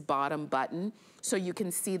undid this bottom button so you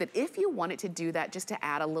can see that if you wanted to do that just to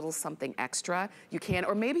add a little something extra, you can.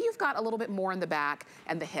 Or maybe you've got a little bit more in the back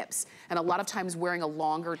and the hips. And a lot of times wearing a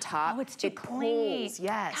longer top, it pulls.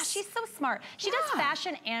 Yes. Gosh, she's so smart. She does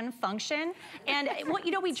fashion and function. And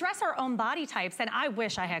we dress our own body types, and I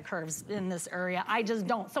wish I had curves in this area. I just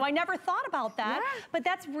don't. So I never thought about that. But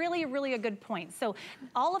that's really, really a good point. So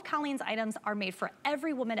all of Colleen's items are made for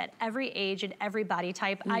every woman at every age and every body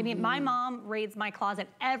type. I mean, my mom raids my closet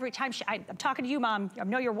every time. I'm talking to you, Mom, I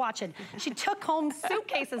know you're watching. She took home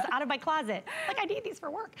suitcases out of my closet. Like, I need these for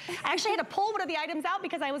work. I actually had to pull one of the items out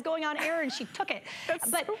because I was going on air and she took it. But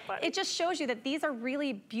so it just shows you that these are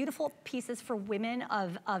really beautiful pieces for women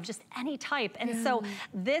of just any type. And so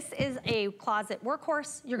this is a closet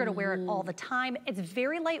workhorse. You're gonna wear it all the time. It's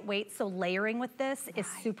very lightweight, so layering with this is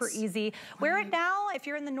super easy. Wear it now. If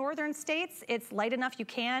you're in the northern states, it's light enough you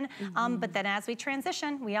can. But then as we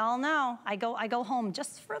transition, we all know, I go home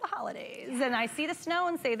just for the holidays and I see the snow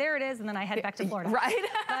and say, there it is, and then I head back to Florida. Right.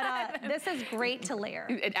 But this is great to layer.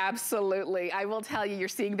 Absolutely. I will tell you, you're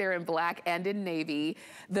seeing there in black and in navy.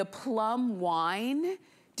 The plum wine,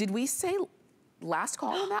 did we say last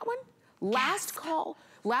call on that one?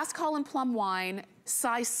 Last call in plum wine,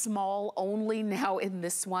 size small only now in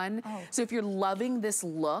this one. So if you're loving this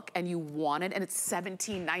look and you want it and it's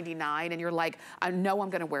 $17.99 and you're like, I know I'm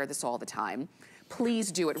gonna wear this all the time,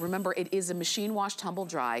 please do it. Remember, it is a machine wash, tumble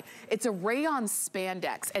dry. It's a rayon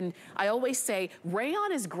spandex. And I always say,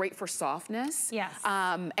 rayon is great for softness. Yes.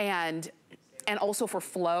 And also for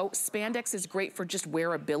flow. Spandex is great for just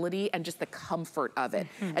wearability and just the comfort of it.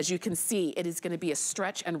 As you can see, it is gonna be a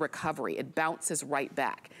stretch and recovery. It bounces right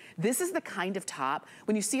back. This is the kind of top,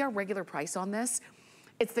 when you see our regular price on this,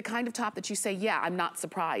 it's the kind of top that you say, yeah, I'm not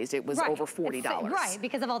surprised it was over $40. Right,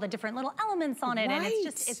 because of all the different little elements on it. And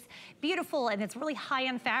it's beautiful and it's really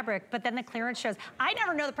high-end fabric, but then the clearance shows. I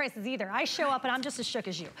never know the prices either. I show up and I'm just as shook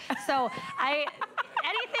as you. So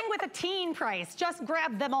anything with a teen price, just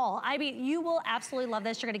grab them all. I mean, you will absolutely love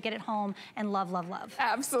this. You're gonna get it home and love, love, love.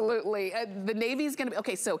 Absolutely. The navy's gonna be,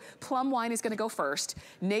 okay, so plum wine is gonna go first.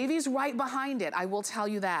 Navy's right behind it, I will tell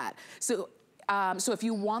you that. So if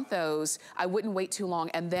you want those, I wouldn't wait too long.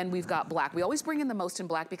 And then we've got black. We always bring in the most in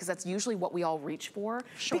black because that's usually what we all reach for.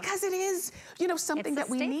 Because it is, you know, something that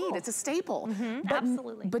we need. It's a staple.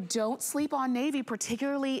 Absolutely. But don't sleep on navy,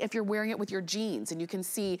 particularly if you're wearing it with your jeans. And you can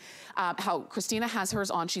see how Christina has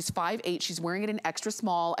hers on. She's 5'8". She's wearing it in extra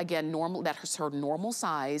small. Again, normal. That's her normal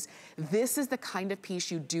size. This is the kind of piece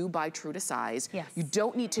you do buy true to size. You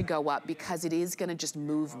don't need to go up because it is going to just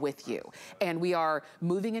move with you. And we are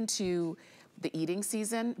moving into the eating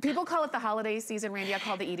season. People call it the holiday season, Randy. I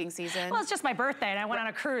call it the eating season. Well, it's just my birthday, and I went on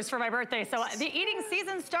a cruise for my birthday, so the eating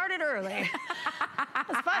season started early. It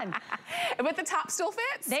was fun. But the top still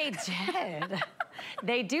fits? They did.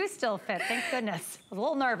 They do still fit, thank goodness. I was a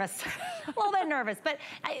little nervous, a little bit nervous, but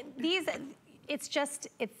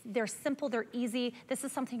they're simple, they're easy. This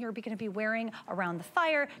is something you're gonna be wearing around the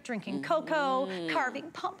fire, drinking cocoa, carving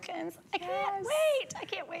pumpkins. I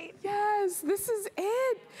can't wait. Yes, this is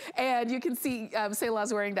it. And you can see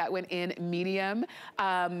Selah's wearing that one in medium.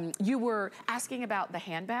 You were asking about the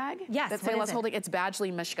handbag that Selah's holding. It's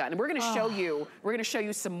Badgley Mishka. And we're gonna show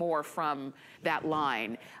you some more from that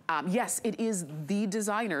line. Yes, it is the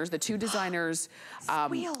designers, the two designers,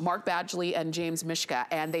 Mark Badgley and James Mishka,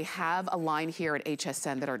 and they have a line here at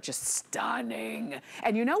HSN that are just stunning.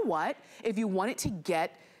 And you know what? If you wanted to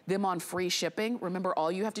get them on free shipping, remember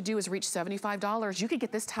all you have to do is reach $75. You could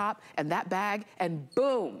get this top and that bag and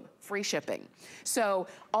boom, free shipping. So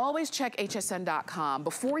always check hsn.com.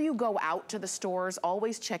 Before you go out to the stores,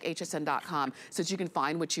 always check hsn.com so that you can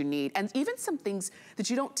find what you need. And even some things that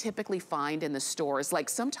you don't typically find in the stores, like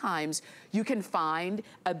sometimes you can find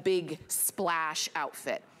a big splash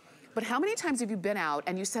outfit. But how many times have you been out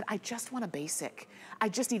and you said, I just want a basic. I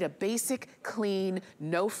just need a basic, clean,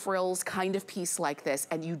 no frills kind of piece like this,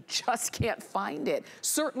 and you just can't find it.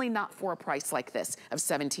 Certainly not for a price like this of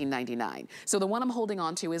 $17.99. So the one I'm holding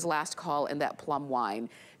on to is Last Call in that plum wine.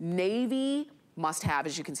 Navy must have,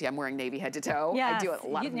 as you can see, I'm wearing navy head to toe. I do a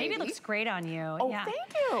lot of navy. Navy looks great on you. Oh,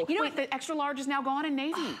 thank you. You know what, the extra large is now gone in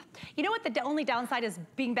navy. You know what the only downside is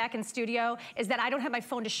being back in studio is that I don't have my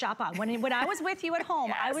phone to shop on. When I was with you at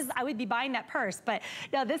home, I would be buying that purse. But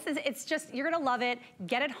no, it's just, you're gonna love it.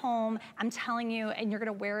 Get it home, I'm telling you, and you're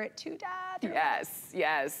gonna wear it to Dad.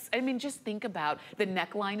 Yes. I mean, just think about, the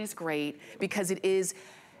neckline is great because it's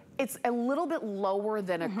a little bit lower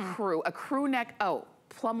than a crew. A crew neck,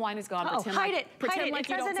 plum wine is gone. Pretend like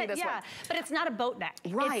you don't see this one. But it's not a boat neck.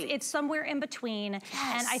 Right. It's somewhere in between. And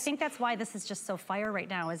I think that's why this is just so fire right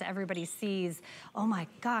now, is everybody sees, oh my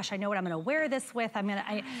gosh, I know what I'm gonna wear this with.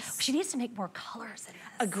 She needs to make more colors in this.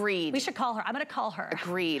 Agreed. We should call her. I'm gonna call her.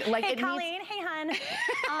 Agreed. Hey, Colleen, hey,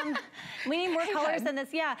 hun. We need more colors than this,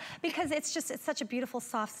 because it's such a beautiful,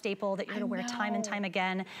 soft staple that you're gonna wear time and time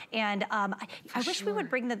again. And I wish we would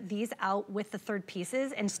bring these out with the third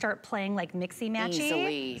pieces and start playing like mixy-matchy.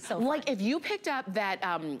 So like if you picked up that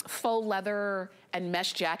faux leather and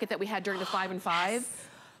mesh jacket that we had during the 5 and 5,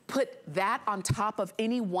 Put that on top of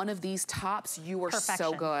any one of these tops, you are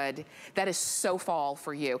so good. That is so fall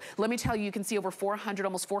for you. Let me tell you, you can see over 400,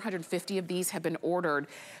 almost 450 of these have been ordered.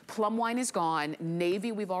 Plum wine is gone.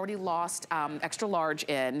 Navy, we've already lost extra large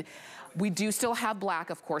in. We do still have black,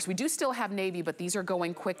 of course. We do still have navy, but these are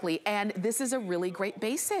going quickly. And this is a really great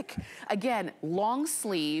basic. Again, long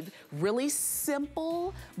sleeve, really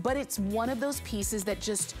simple, but it's one of those pieces that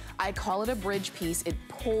just, I call it a bridge piece. It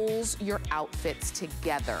pulls your outfits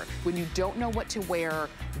together. When you don't know what to wear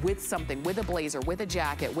with something, with a blazer, with a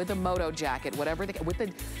jacket, with a moto jacket, whatever,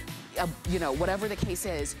 you know, whatever the case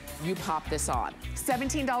is, you pop this on.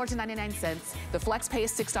 $17.99. The flex pay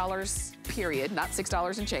is $6, period, not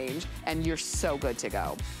 $6 and change, and you're so good to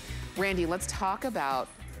go. Randy, let's talk about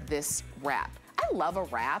this wrap. I love a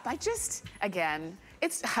wrap. I just, again,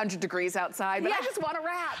 it's 100 degrees outside, but I just want a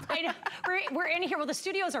wrap. I know. We're in here. Well, the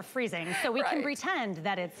studios are freezing, so we can pretend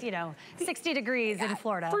that it's, you know, 60 degrees in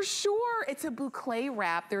Florida. For sure. It's a boucle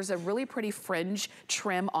wrap. There's a really pretty fringe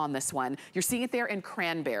trim on this one. You're seeing it there in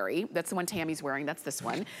cranberry. That's the one Tammy's wearing. That's this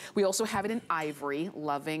one. We also have it in ivory.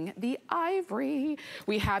 Loving the ivory.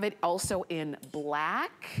 We have it also in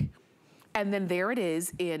black. And then there it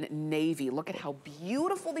is in navy. Look at how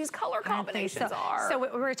beautiful these color combinations are. So we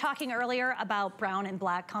were talking earlier about brown and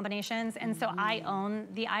black combinations, and so I own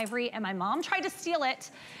the ivory, and my mom tried to steal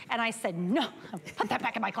it, and I said, no, put that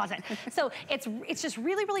back in my closet. So it's just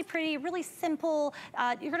really, really pretty, really simple.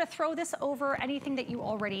 You're gonna throw this over anything that you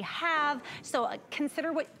already have. So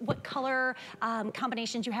consider what color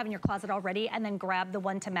combinations you have in your closet already, and then grab the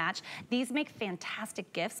one to match. These make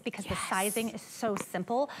fantastic gifts because the sizing is so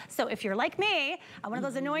simple. So if you're like me, I'm one of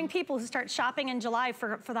those annoying people who start shopping in July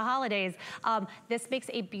for the holidays. This makes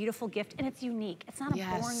a beautiful gift, and it's unique. It's not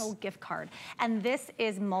a boring old gift card. And this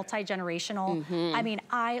is multi-generational. I mean,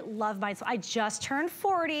 I love mine. So I just turned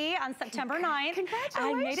 40 on September 9th. Congratulations.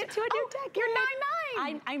 I made it to a new decade. You're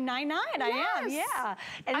 99. I'm 99, I am, yeah.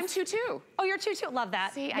 And I'm 22. Oh, you're 22, love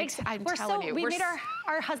that. See, I'm telling you. We made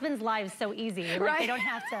our husband's lives so easy. Like, they don't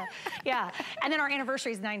have to, And then our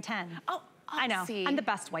anniversary is 9/10. Oh, I know. See, I'm the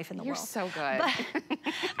best wife in the world. You're so good.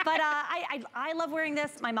 But I love wearing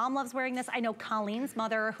this. My mom loves wearing this. I know Colleen's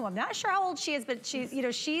mother, who I'm not sure how old she is, but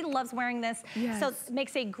she loves wearing this. So it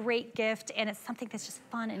makes a great gift, and it's something that's just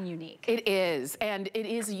fun and unique. It is, and it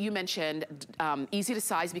is, you mentioned, easy to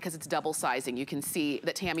size because it's double sizing. You can see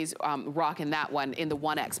that Tammy's rocking that one in the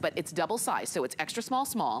 1X, but it's double size. So it's extra small,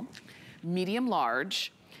 small, medium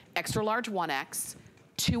large, extra large 1X,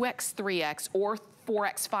 2X, 3X, or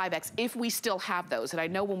 4X, 5X, if we still have those. And I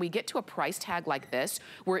know when we get to a price tag like this,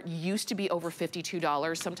 where it used to be over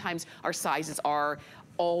 $52, sometimes our sizes are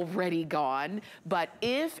already gone. But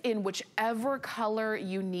if in whichever color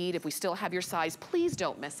you need, if we still have your size, please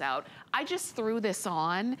don't miss out. I just threw this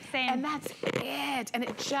on, and that's it. And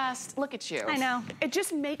it just, look at you. I know. It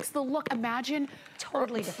just makes the look, imagine.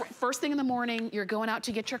 Totally different. First thing in the morning, you're going out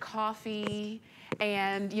to get your coffee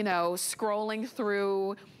and, you know, scrolling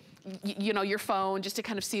through your phone just to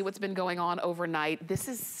kind of see what's been going on overnight. This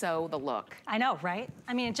is so the look. I know, right?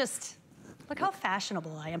 I mean, it just, look how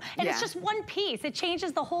fashionable I am. And it's just one piece. It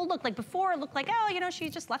changes the whole look. Like before, it looked like, oh, you know, she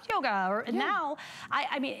just left yoga. And now,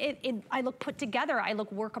 I mean, I look put together. I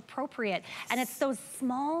look work appropriate. And it's those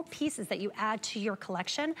small pieces that you add to your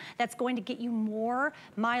collection that's going to get you more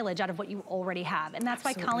mileage out of what you already have. And that's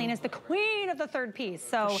why Colleen is the queen of the third piece.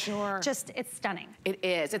 So just, it's stunning. It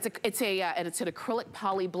is. It's an acrylic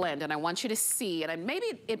poly blend. And I want you to see, and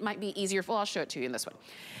maybe it might be easier. Well, I'll show it to you in this one.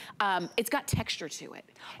 It's got texture to it.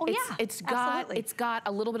 Oh, it's got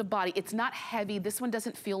a little bit of body. It's not heavy. This one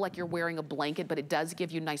doesn't feel like you're wearing a blanket, but it does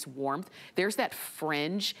give you nice warmth. There's that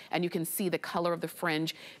fringe, and you can see the color of the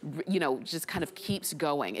fringe, you know, just kind of keeps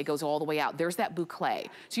going. It goes all the way out. There's that boucle.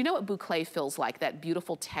 So you know what boucle feels like, that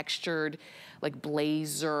beautiful textured, like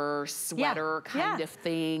blazer, sweater kind of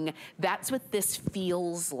thing. That's what this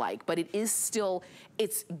feels like, but it is still,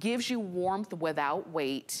 it gives you warmth without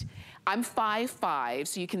weight. I'm 5'5",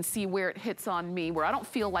 so you can see where it hits on me, where I don't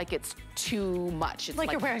feel like it's too much. It's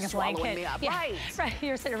like you're wearing a blanket. Me up. Right.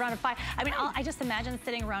 You're sitting around a fire. I mean, I just imagine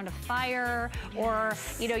sitting around a fire, or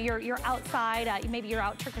you know, you're outside. Maybe you're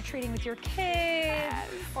out trick-or-treating with your kids,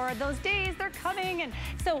 or those days they're coming. And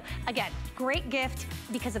so again, great gift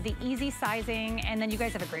because of the easy sizing, and then you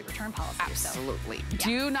guys have a great return policy. Absolutely.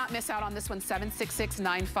 Do not miss out on this one.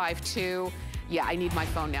 766-952. Yeah, I need my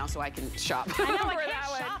phone now so I can shop. I know, I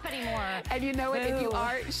can't shop anymore. And you know what, if you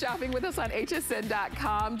are shopping with us on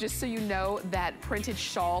hsn.com, just so you know, that printed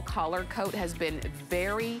shawl collar coat has been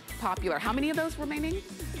very popular. How many of those remaining?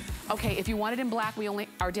 Okay, if you want it in black, we only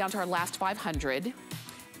are down to our last 500.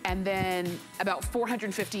 and then about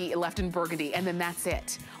 450 left in burgundy, and then that's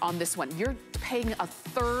it on this one. You're paying a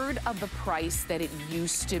third of the price that it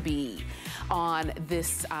used to be on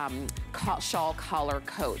this shawl collar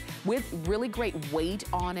coat with really great weight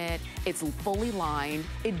on it. It's fully lined.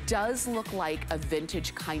 It does look like a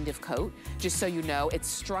vintage kind of coat, just so you know. It's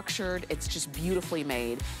structured, it's just beautifully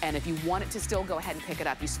made, and if you want it to still go ahead and pick it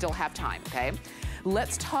up, you still have time, okay?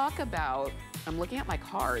 Let's talk about, I'm looking at my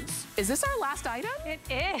cards. Is this our last item? It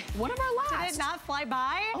is. One of our last. Did it not fly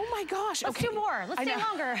by? Oh my gosh. Let's do more. Let's stay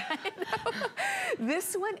longer.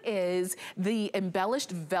 This one is the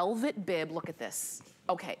embellished velvet bib. Look at this.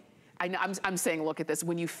 Okay. I know, I'm saying look at this.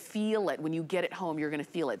 When you feel it, when you get it home, you're gonna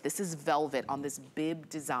feel it. This is velvet on this bib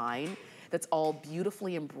design that's all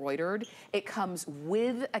beautifully embroidered. It comes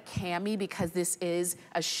with a cami because this is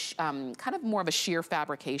a kind of more of a sheer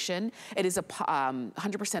fabrication. It is a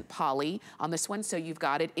 100% poly on this one, so you've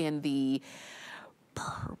got it in the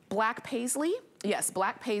black paisley. Yes,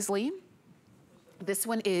 black paisley. This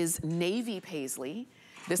one is navy paisley.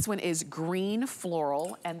 This one is green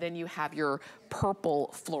floral, and then you have your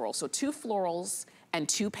purple floral. So 2 florals and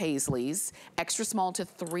 2 paisleys, extra small to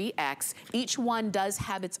 3X. Each one does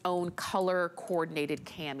have its own color coordinated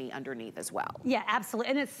cami underneath as well. Yeah,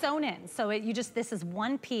 absolutely, and it's sewn in. So this is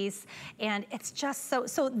one piece, and it's just so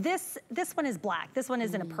this one is black. This one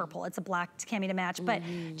isn't a purple, it's a black cami to match, but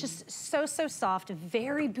just so soft,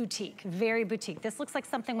 very boutique, very boutique. This looks like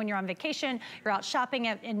something when you're on vacation, you're out shopping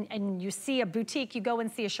and you see a boutique, you go and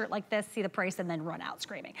see a shirt like this, see the price, and then run out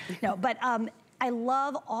screaming. No, but I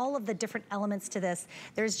love all of the different elements to this.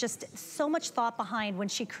 There's just so much thought behind when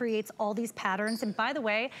she creates all these patterns. And by the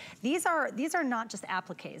way, these are not just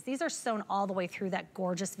appliques. These are sewn all the way through that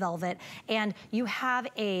gorgeous velvet. And you have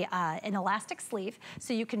an elastic sleeve,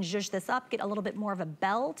 so you can zhuzh this up, get a little bit more of a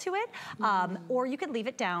bell to it, or you can leave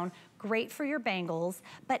it down. Great for your bangles,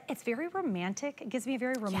 but it's very romantic. It gives me a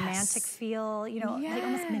very romantic feel, you know, like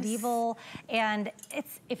almost medieval. And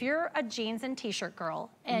if you're a jeans and t-shirt girl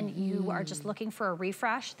and you are just looking for a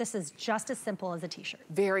refresh, this is just as simple as a t-shirt.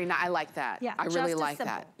 Very nice, I like that. Yeah, I really like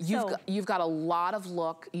that. You've got a lot of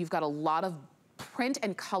look, you've got a lot of print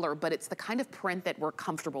and color, but it's the kind of print that we're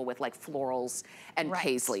comfortable with, like florals and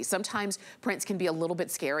paisley. Sometimes prints can be a little bit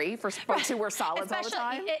scary for folks who wear solids all the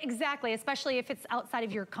time. Exactly, especially if it's outside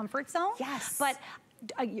of your comfort zone. Yes. But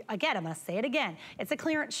again, I'm gonna say it again, it's a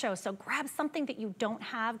clearance show, so grab something that you don't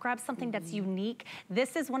have, grab something that's unique.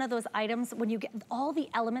 This is one of those items, when you get all the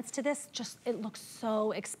elements to this, it looks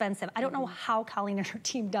so expensive. I don't know how Colleen and her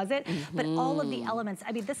team does it, but all of the elements,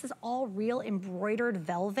 I mean, this is all real embroidered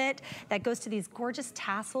velvet that goes to these gorgeous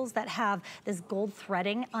tassels that have this gold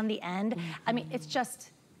threading on the end. I mean, it's just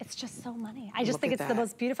so money. I just think it's the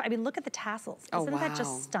most beautiful. I mean, look at the tassels. Isn't that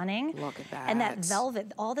just stunning? Look at that. And that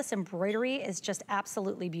velvet, all this embroidery is just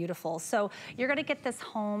absolutely beautiful. So you're gonna get this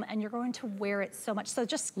home and you're going to wear it so much. So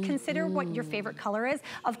just consider what your favorite color is.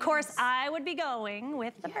 Of course, I would be going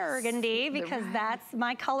with the burgundy because that's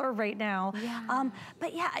my color right now.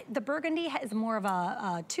 But yeah, the burgundy is more of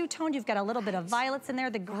a two-tone. You've got a little bit of violets in there,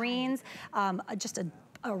 the greens, just a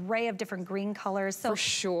array of different green colors. So for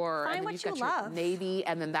sure. Find what you love. Navy,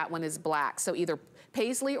 and then that one is black. So either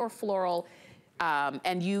paisley or floral,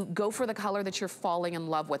 and you go for the color that you're falling in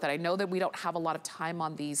love with. And I know that we don't have a lot of time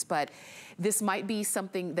on these, but this might be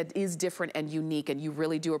something that is different and unique, and you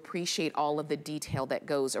really do appreciate all of the detail that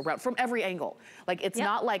goes around from every angle. Like, it's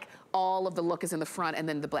not like all of the look is in the front and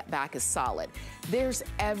then the back is solid. There's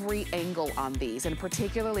every angle on these, and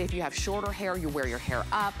particularly if you have shorter hair, you wear your hair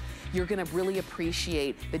up, you're gonna really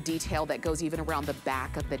appreciate the detail that goes even around the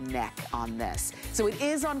back of the neck on this. So it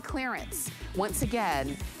is on clearance. Once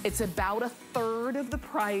again, it's about a third of the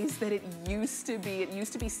price that it used to be. It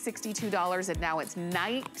used to be $62 and now it's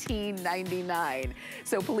 $19.99.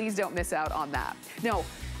 So please don't miss out on that. Now,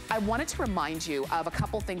 I wanted to remind you of a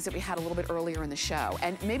couple things that we had a little bit earlier in the show.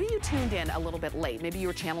 And maybe you tuned in a little bit late. Maybe you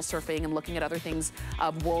were channel surfing and looking at other things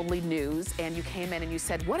of worldly news, and you came in and you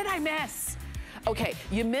said, what did I miss? Okay,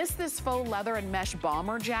 you missed this faux leather and mesh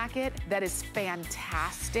bomber jacket that is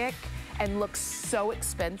fantastic and looks so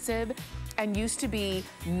expensive and used to be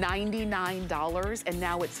 $99 and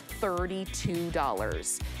now it's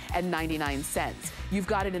 $32.99. You've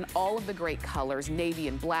got it in all of the great colors, navy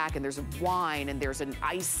and black, and there's a wine, and there's an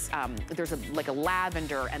ice, there's like a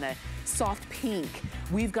lavender and a soft pink.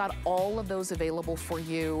 We've got all of those available for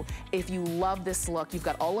you. If you love this look, you've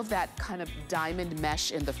got all of that kind of diamond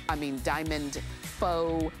mesh in the, diamond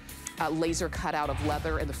faux laser cutout of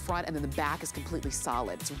leather in the front, and then the back is completely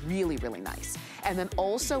solid. It's really, really nice. And then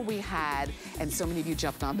also we had, and so many of you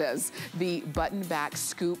jumped on this, the button back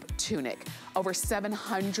scoop tunic. Over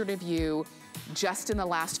 700 of you just in the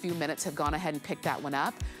last few minutes have gone ahead and picked that one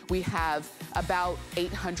up. We have about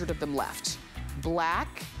 800 of them left.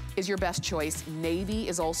 Black is your best choice. Navy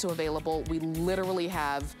is also available. We literally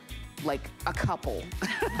have like a couple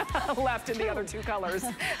left in the other two colors.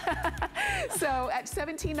 So at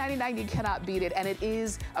 $17.99, you cannot beat it, and it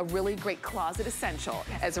is a really great closet essential,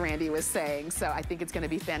 as Randy was saying. So I think it's gonna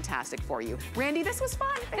be fantastic for you. Randy, this was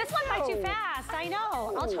fun. This went by too fast, I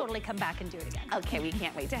know. I'll totally come back and do it again. Okay, we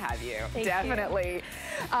can't wait to have you. Thank Definitely.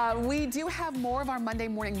 We do have more of our Monday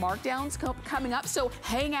morning markdowns coming up, so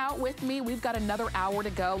hang out with me. We've got another hour to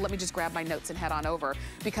go. Let me just grab my notes and head on over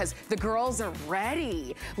because the girls are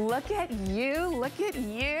ready. Look at you, look at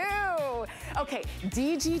you. Okay,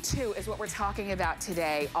 DG2 is what we're talking about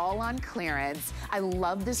today, all on clearance. I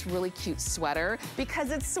love this really cute sweater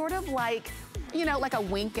because it's sort of like, you know, like a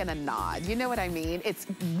wink and a nod. You know what I mean? It's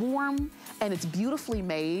warm and it's beautifully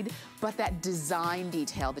made, but that design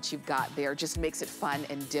detail that you've got there just makes it fun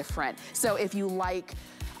and different. So if you like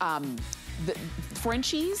the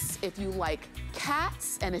Frenchies, if you like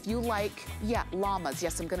cats, and if you like, llamas.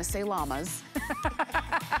 Yes, I'm gonna say llamas.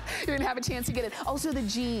 You're gonna have a chance to get it. Also the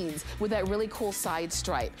jeans with that really cool side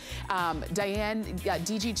stripe. Diane,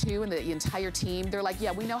 DG2 and the entire team, they're like,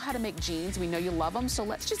 yeah, we know how to make jeans. We know you love them, so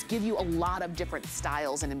let's just give you a lot of different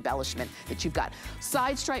styles and embellishment that you've got.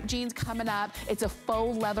 Side stripe jeans coming up. It's a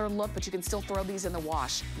faux leather look, but you can still throw these in the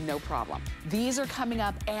wash, no problem. These are coming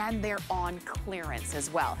up and they're on clearance as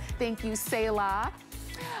well. Thank you, Selah.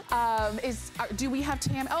 Do we have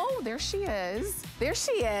Tam? Oh, there she is. There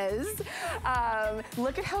she is.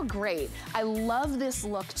 Look at how great. I love this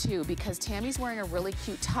look too because Tammy's wearing a really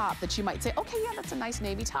cute top that you might say, okay, yeah, that's a nice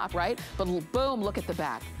navy top, right? But boom, look at the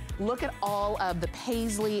back. Look at all of the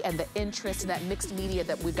paisley and the interest and that mixed media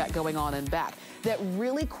that we've got going on in back that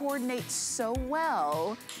really coordinates so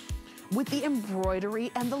well with the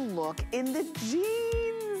embroidery and the look in the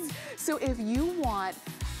jeans. So if you want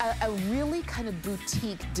a really kind of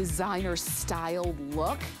boutique designer style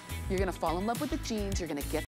look, you're gonna fall in love with the jeans, you're gonna get